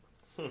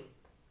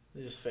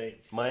 It's just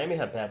fake. Miami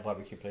had bad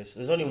barbecue places.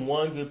 There's only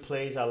one good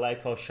place I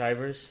like called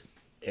Shivers,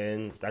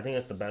 and I think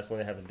that's the best one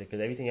they have because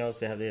everything else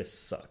they have there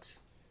sucks.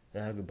 They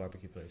don't have a good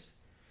barbecue place.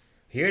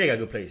 Here they got a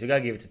good place. You gotta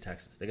give it to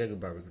Texas. They got a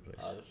good barbecue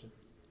place.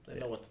 They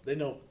know what they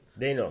know.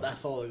 They know.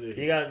 That's all they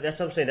do. That's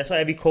what I'm saying. That's why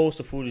every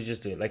coastal food is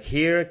just doing. Like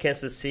here,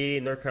 Kansas City,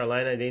 North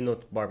Carolina, they know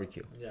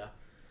barbecue. Yeah.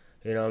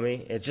 You know what I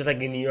mean? It's just like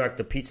in New York.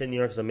 The pizza in New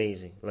York is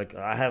amazing. Like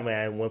I haven't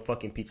had one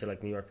fucking pizza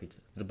like New York pizza.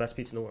 It's the best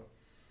pizza in the world.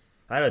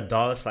 I had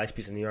 $1 slice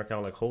pizza in New York. I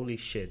was like, holy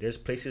shit. There's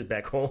places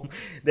back home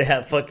that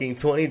have fucking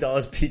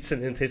 $20 pizza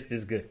and it tastes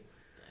this good.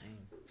 Dang.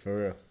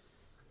 For real.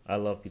 I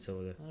love pizza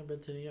over there. I've never been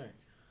to New York.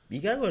 You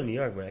gotta go to New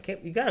York, man.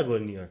 You gotta go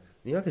to New York.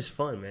 New York is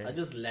fun, man. I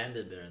just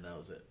landed there and that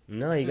was it.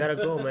 No, you gotta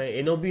go, man.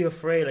 And don't be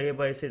afraid. Like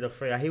everybody says,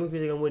 afraid. I hate when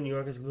people think I'm in New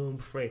York. I'm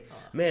afraid.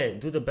 Man,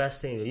 do the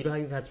best thing. You don't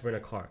even have to rent a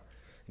car.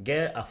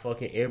 Get a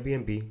fucking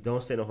Airbnb.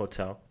 Don't stay in a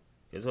hotel.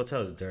 Because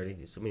hotel is dirty.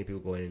 There's so many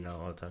people going in and out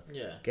all the time.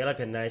 Yeah. Get like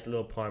a nice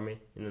little apartment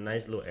in a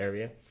nice little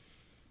area.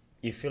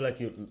 You feel like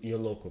you're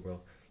local,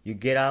 bro. You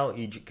get out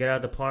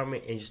of the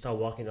apartment and you start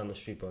walking down the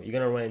street, bro. You're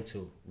gonna run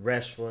into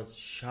restaurants,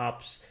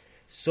 shops,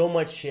 so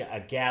much shit, a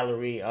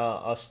gallery,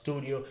 a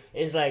studio.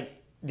 It's like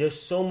there's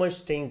so much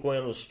things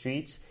going on the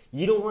streets.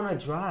 You don't want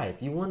to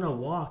drive. You want to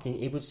walk and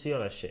able to see all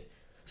that shit.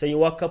 So you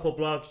walk a couple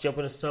blocks, jump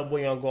in the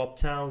subway, you want to go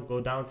uptown,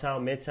 go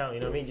downtown, midtown. You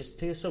know what I mean? Just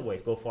take a subway,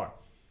 go far.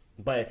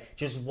 But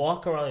just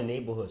walk around the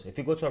neighborhoods. If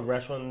you go to a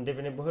restaurant in a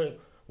different neighborhood,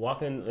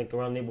 walking like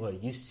around the neighborhood,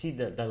 you see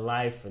the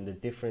life and the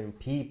different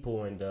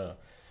people and the,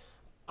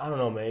 I don't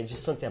know, man. It's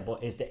just something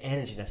about it's the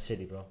energy in that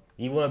city, bro.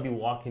 You want to be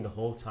walking the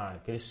whole time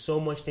because there's so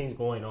much things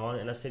going on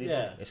in that city.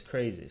 Yeah. Bro. It's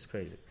crazy. It's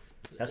crazy.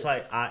 That's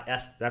why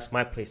that's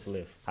my place to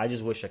live. I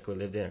just wish I could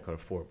live there and could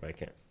afford, but I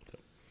can't. So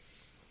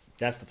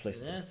that's the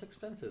place. Yeah, it's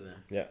expensive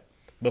there. Yeah.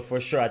 But for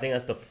sure, I think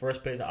that's the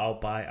first place I'll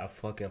buy a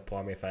fucking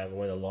apartment if I ever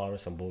went to law or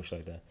some bullshit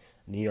like that.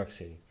 New York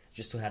City.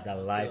 Just to have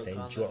that life,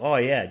 to enjoy. Oh,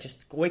 yeah.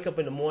 Just wake up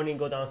in the morning,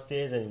 go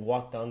downstairs, and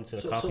walk down to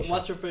the coffee shop. So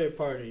what's your favorite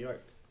part of New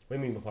York? What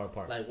do you mean by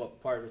part? Like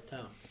what part of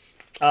town?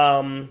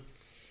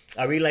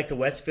 I really like the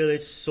West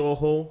Village,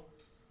 Soho,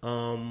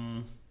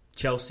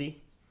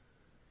 Chelsea.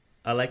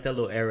 I like that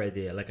little area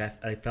there. Like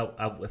I felt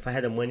if I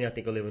had the money, I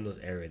think I'd live in those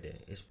area there.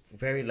 It's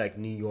very like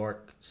New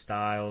York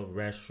style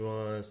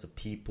restaurants. The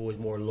people is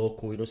more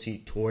local. You don't see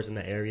tours in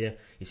that area.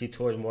 You see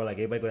tours more like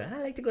everybody going.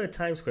 I like to go to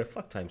Times Square.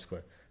 Fuck Times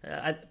Square.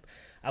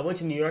 I went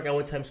to New York. I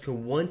went to Times Square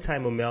one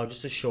time with Mel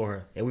just to show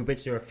her, and we've been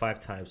to New York 5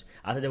 times.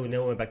 After that, we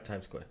never went back to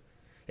Times Square.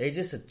 It's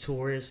just a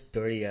tourist,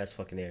 dirty ass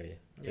fucking area.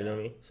 You know what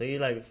I mean? So you're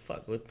like,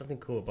 fuck, there's nothing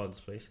cool about this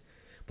place.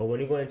 But when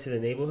you go into the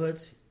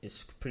neighborhoods,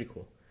 it's pretty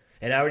cool.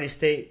 And I already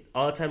stayed,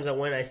 all the times I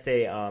went, I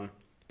stayed,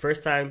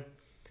 first time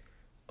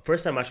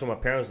actually my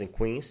parents was in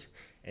Queens.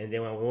 And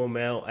then when I went with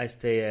Mel, I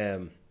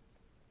stayed,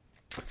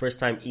 first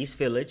time East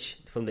Village.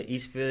 From the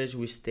East Village,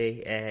 we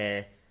stayed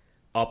at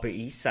Upper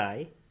East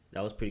Side.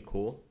 That was pretty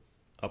cool.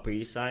 Upper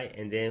East Side.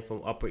 And then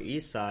from Upper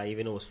East Side,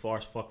 even though it was far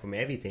as fuck from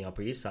everything,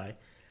 Upper East Side,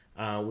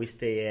 we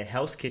stayed at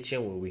Hell's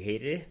Kitchen where we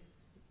hated it.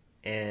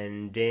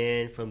 And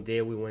then from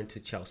there, we went to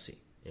Chelsea.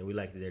 And we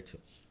liked it there too.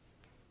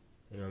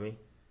 You know what I mean?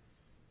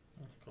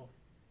 Cool.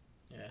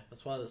 Yeah,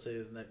 that's why the city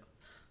is next.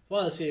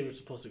 One of the city we're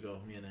supposed to go,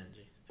 me and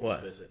Angie. To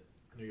What? Visit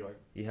New York.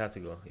 You have to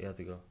go. Yeah.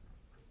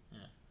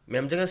 Yeah.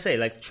 I'm just gonna say,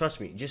 like,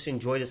 trust me, just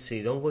enjoy the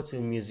city. Don't go to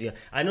the museum.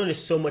 I know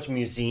there's so much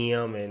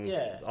museum and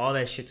all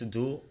that shit to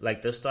do,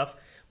 like this stuff.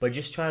 But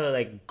just try to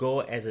like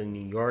go as a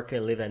New Yorker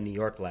and live that New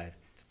York life.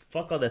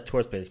 Fuck all that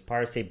tourist place,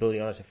 Empire State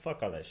Building, all that shit.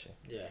 Fuck all that shit.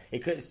 Yeah. It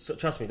could. So,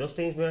 trust me, those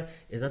things, man,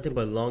 is nothing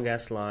but long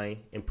ass line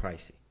and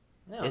pricey.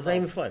 Yeah, It's not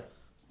even fun.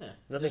 Yeah.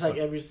 Nothing Just like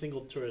fun. every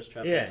single tourist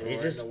trap. Yeah,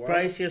 it's just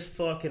pricey as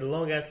fuck and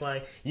long ass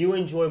line. You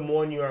enjoy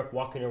more New York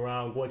walking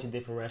around, going to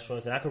different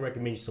restaurants, and I can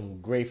recommend you some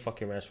great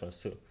fucking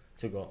restaurants too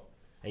to go.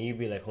 And you'd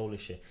be like, holy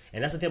shit.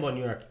 And that's the thing about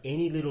New York.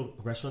 Any little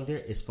restaurant there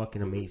is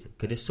fucking amazing.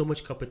 Because there's so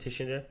much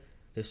competition there.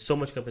 There's so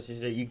much competition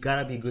there. You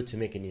gotta be good to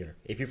make in New York.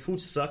 If your food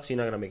sucks, you're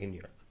not gonna make it in New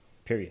York.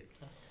 Period.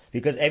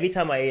 Because every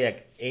time I ate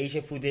like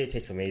Asian food there, it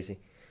tastes amazing.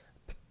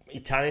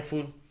 Italian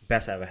food,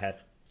 best I ever had.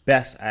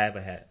 Best I ever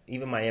had.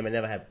 Even Miami, I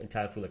never had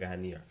Italian food like I had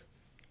in New York.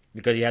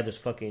 Because you had those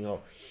fucking,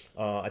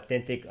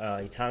 authentic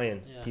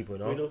Italian people,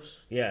 you know? Guidos.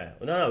 Yeah.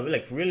 No,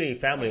 like really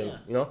family,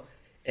 you know?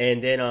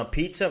 And then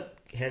pizza,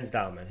 hands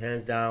down, man.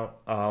 Hands down.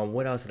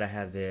 What else did I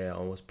have there?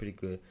 Was pretty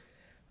good.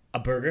 A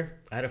burger.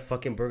 I had a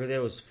fucking burger there.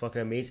 It was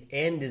fucking amazing.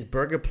 And this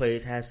burger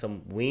place has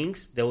some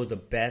wings. That was the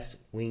best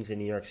wings in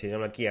New York City.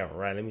 I'm like, yeah,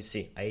 right. Let me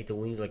see. I ate the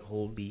wings like,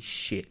 holy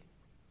shit.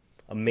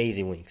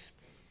 Amazing wings.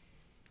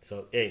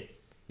 So, hey,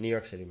 New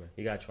York City, man.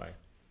 You gotta try it.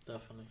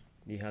 Definitely.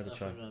 You have to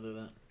try it. Definitely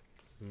gonna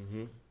do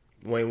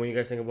that. When you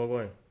guys think about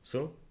going?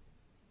 Soon?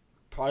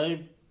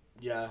 Probably,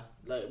 yeah.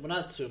 Like, well,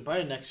 not soon.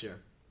 Probably next year.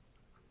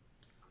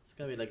 It's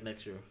gonna be like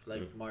next year,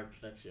 like March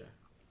next year.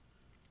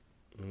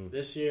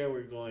 This year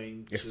we're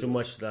going. It's too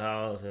much to the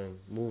house and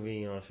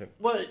moving and all shit.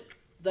 Well,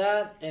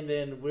 that and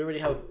then we already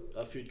have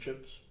a few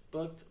trips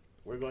booked.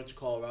 We're going to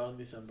Colorado in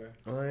December,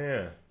 Oh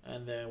yeah,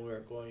 and then we're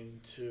going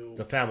to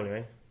the family,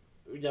 right?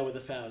 with the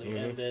family,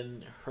 and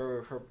then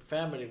her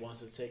family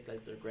wants to take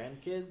like their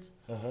grandkids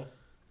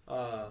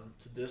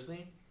to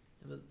Disney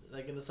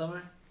in the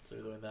summer, so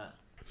we're doing that.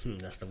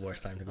 That's the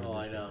worst time to go. Oh, to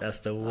I Disney. know. That's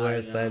the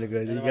worst time to go.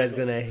 And You I'm guys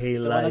also- gonna hate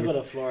I want to go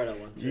life. to Florida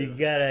one too. You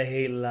gotta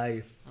hate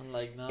life. I'm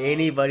like, no.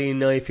 Anybody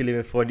know if you live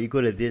in Florida, you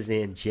go to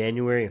Disney in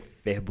January and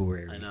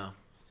February. I know.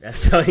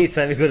 That's the only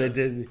time you go to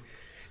Disney.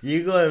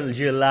 You go in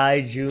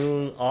July,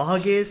 June,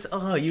 August.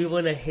 Oh, you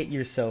wanna hate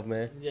yourself,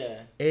 man.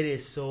 Yeah. It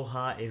is so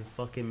hot and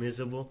fucking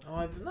miserable. I'm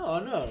like, no.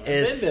 I've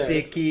It's been there.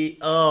 sticky.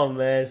 Oh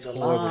man, it's The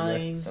horrible, man.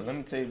 lines. So let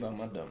me tell you about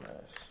my dumb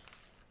ass.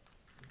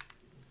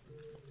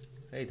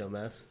 Hey,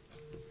 dumbass.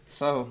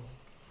 So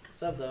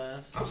What's up,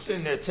 dumbass? I'm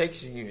sitting there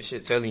texting you and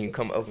shit, telling you to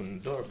come open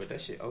the door, but that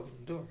shit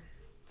opened the door.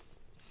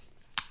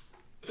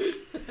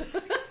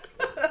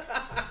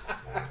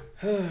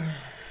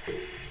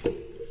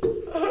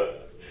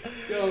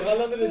 Yo, how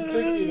long did it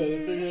take you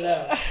to figure it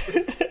out?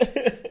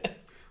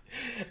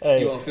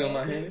 Hey, You want to feel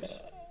my hands?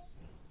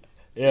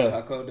 yeah.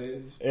 How cold it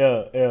is?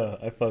 Yeah,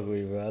 I fuck with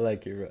you, bro. I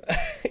like you, bro.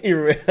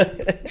 You're real.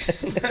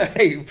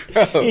 Hey,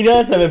 bro. He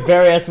does have a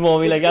very ass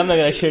moment. Like, I'm not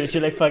gonna share this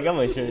shit. Like, fuck, I'm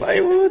gonna share this Like,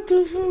 shit. what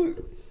the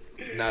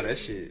fuck? Nah, that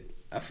shit,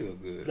 I feel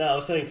good. No, I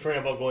was telling Fred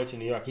about going to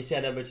New York. He said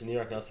I never been to New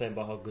York, and I was saying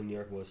about how good New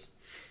York was.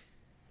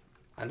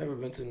 I never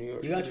been to New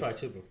York. You gotta either. try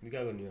too, bro. You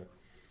gotta go to New York.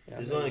 Yeah,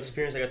 There's I know. one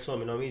experience like I told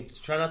him, you know what I mean?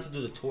 Try not to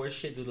do the tourist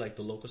shit, do like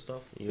the local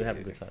stuff. You have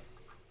a good time.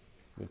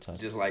 Good time.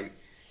 Just like,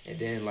 and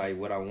then like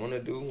what I want to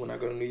do when I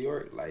go to New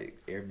York, like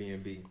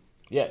Airbnb.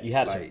 Yeah, you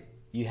have to. Like,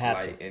 You have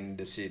like to. in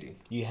the city.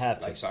 You have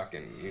to. Like so I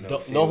can, you know,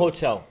 Don't, feel- no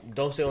hotel.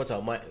 Don't stay in a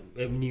hotel.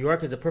 New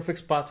York is the perfect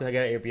spot to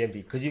get an Airbnb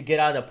because you get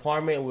out of the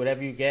apartment,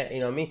 whatever you get, you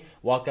know what I mean?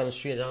 Walk down the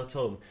street, as I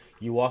told him.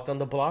 You walk down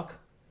the block,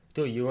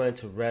 dude, you run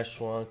into a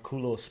restaurant,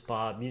 cool little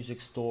spot, music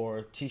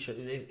store, t-shirt.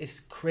 It's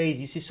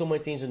crazy. You see so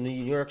many things in New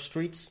York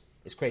streets.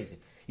 It's crazy.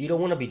 You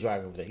don't want to be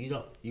driving over there. You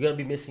don't. You're going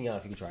to be missing out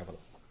if you can drive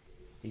alone.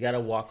 You got to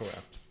walk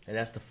around. And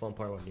that's the fun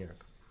part about New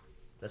York.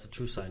 That's the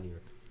true side of New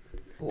York.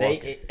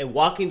 And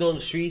walking down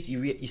the streets,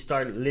 you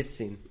start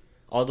listening.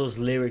 All those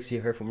lyrics you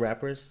heard from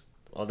rappers,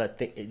 all that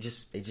thing, it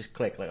just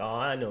clicked. Like, oh,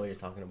 I know what you're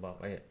talking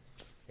about right here.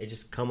 It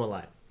just come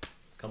alive.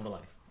 Come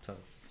alive. I'm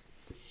telling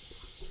you.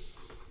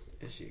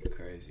 That shit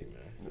crazy,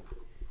 man.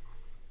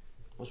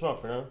 What's wrong,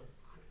 Fernando?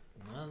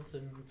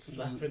 Nothing.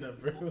 Slapping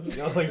up, bro.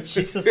 No, your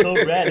cheeks are so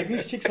red. Look at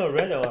his cheeks so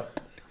red.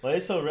 Why are they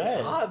so red?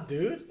 It's hot,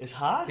 dude. It's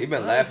hot? He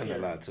been laughing a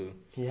lot too.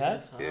 He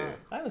has? It's hot. Yeah.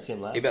 I haven't seen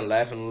him laugh. He been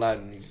laughing a lot,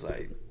 and he's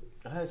like,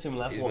 I haven't seen him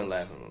laugh He's once. been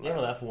laughing a lot. You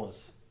haven't laughed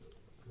once.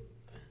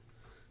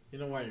 You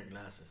don't wear your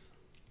glasses.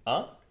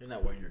 Huh? You're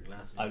not wearing your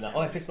glasses. I'm not. Oh,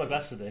 I fixed my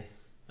glasses today.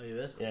 Oh, you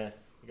did? Yeah.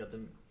 You got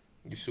them.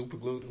 you super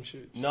glued them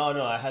shit.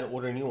 No, I had to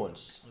order new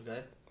ones.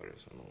 Okay. Oh,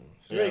 that's annoying.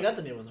 You already got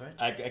the new ones, right?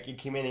 I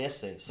came in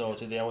yesterday, so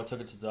today I took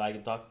it to the eye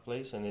doctor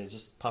place, and they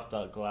just popped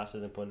out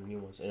glasses and put in new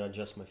ones and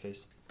adjust my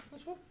face.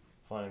 That's what?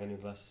 Fine, I got new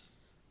glasses.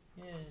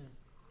 Yeah.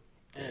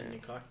 And a new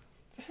car.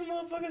 This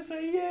motherfucker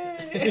say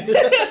yeah.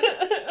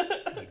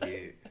 He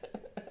did.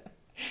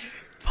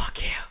 Fuck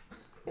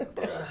you.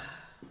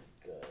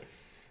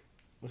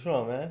 What's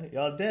wrong, man?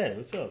 Y'all dead.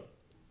 What's up?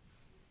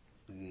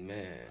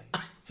 Man.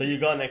 So you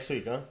gone next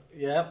week, huh?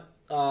 Yep.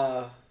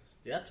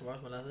 Yeah,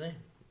 tomorrow's my last day.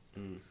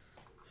 Mm.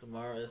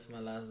 Tomorrow is my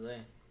last day.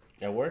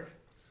 At work?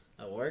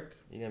 At work?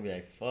 You're gonna be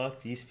like,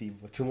 fuck these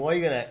people. Tomorrow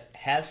you're gonna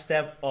half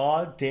step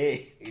all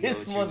day. You know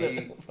This what you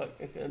need?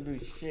 motherfucker gonna do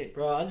shit.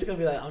 Bro, I'm just gonna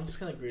be like, I'm just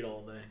gonna greet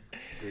all day.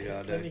 Greet all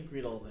Just let me day.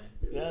 greet all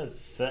day. That's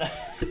sad.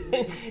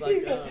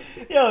 Like,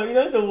 Yo, you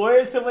know the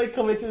worst? Somebody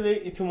come into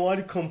the tomorrow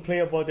to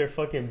complain about their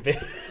fucking bill.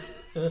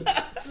 You're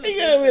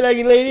gonna be like,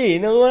 lady, you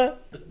know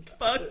what?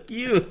 Fuck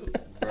you.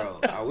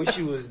 Bro, I wish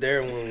you was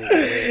there when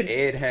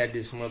Ed had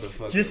this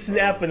motherfucker. Just bro.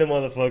 snapping the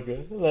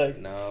motherfucker. Like,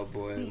 Nah,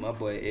 boy. My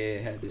boy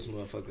Ed had this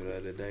motherfucker the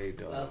other day,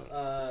 dog.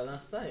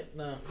 last night.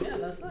 No, yeah,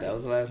 last night. That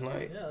was last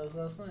night? Yeah, that was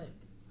last night.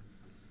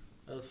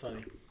 That was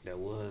funny. That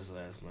was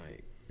last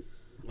night.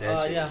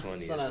 That shit yeah, was funny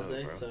it's as the last fuck,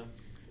 day, bro. so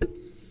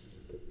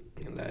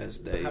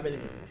Last I day, haven't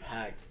even man.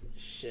 packed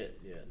shit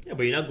yet. yeah,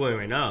 but you're not going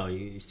right now.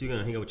 You're still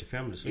gonna hang out with your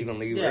family this You week. gonna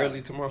leave Yeah.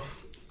 early tomorrow?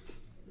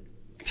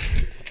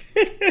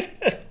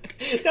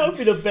 That would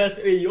be the best.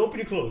 Hey, you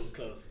open or close?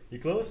 Close. You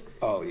close?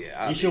 Oh,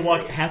 yeah. You should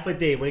walk half a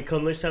day. When it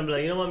comes lunchtime, be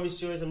like, you know what, Miss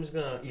Joyce, I'm just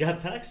gonna. You have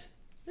facts?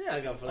 Yeah, I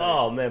got flight.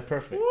 Oh man,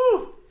 perfect.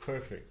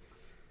 Perfect.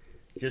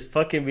 Just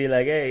fucking be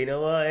like, hey, you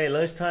know what? Hey,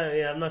 lunchtime.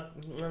 Yeah, I'm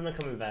not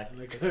coming back.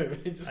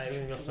 Just, I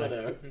ain't gonna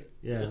whatever.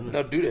 Yeah.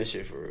 No, do that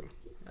shit for real.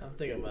 I'm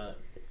thinking about it.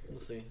 We'll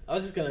see. I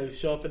was just gonna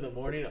show up in the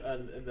morning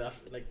and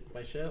like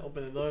my shit,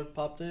 open the door,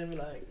 pop in, be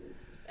like,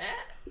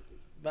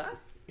 bye,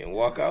 And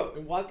walk out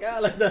and walk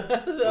out like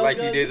that. like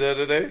you did the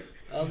other day?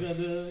 I was gonna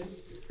do it.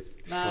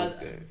 Nah, Fuck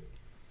that.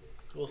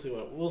 we'll see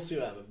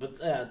what happens. But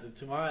yeah, dude,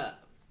 tomorrow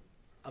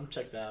I'm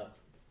checked out.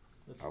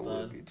 It's I done.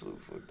 would be too.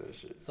 Fuck that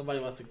shit. Somebody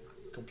wants to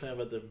complain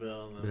about their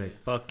bill. And Be then, like,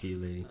 fuck you,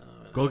 lady.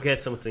 uh, Go get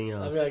something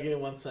I'll else. be like, give me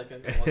 1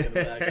 second. Walk in the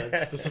back. I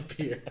just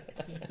disappear.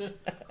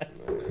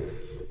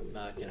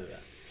 Nah, I can't do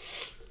that.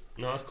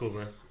 No, that's cool,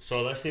 man.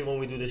 So let's see when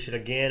we do this shit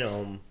again.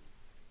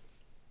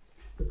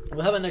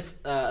 We'll have a next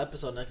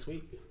episode next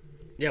week.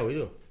 Yeah, we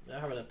do. I'll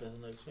have an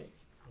episode next week.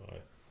 All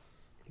right.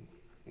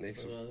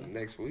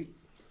 Next week,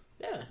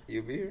 Yeah,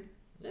 you'll be here.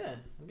 yeah.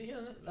 I'll be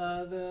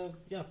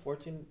here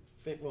 14,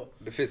 well,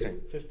 The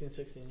 15th. 15,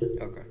 16.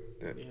 Yeah. Okay.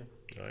 I'll That, be here.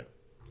 All right.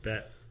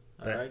 Bet.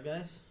 All right,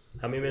 guys.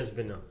 How many minutes have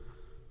been now?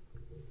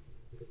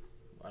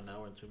 1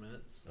 hour and 2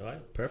 minutes. All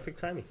right. Perfect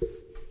timing.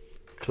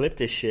 Clip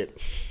this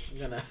shit. I'm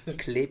gonna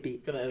clip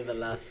it. gonna edit the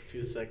last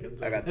few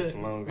seconds. I got this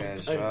long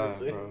ass drive,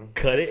 bro.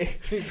 Cut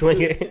it.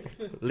 Swing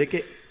it. Lick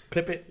it.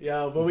 Clip it.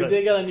 Yeah, but we Done.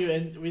 did get a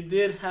new. We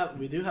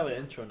do have an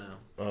intro now.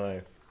 All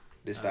right.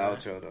 This the Alright.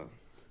 outro though.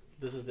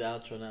 This is the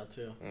outro now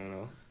too. You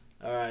know,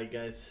 All right,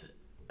 guys.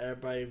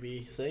 Everybody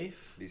be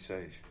safe. be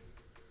safe.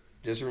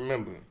 Just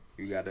remember,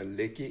 you gotta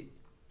lick it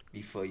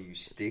before you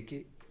stick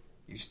it.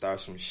 You start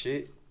some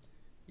shit,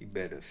 you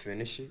better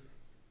finish it.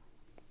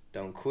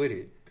 Don't quit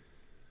it.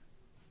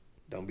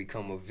 Don't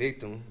become a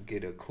victim.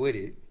 Get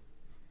acquitted.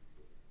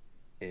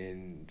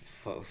 And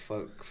fuck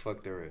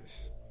the rest.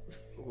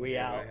 We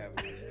out.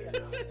 Everybody have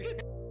a good day.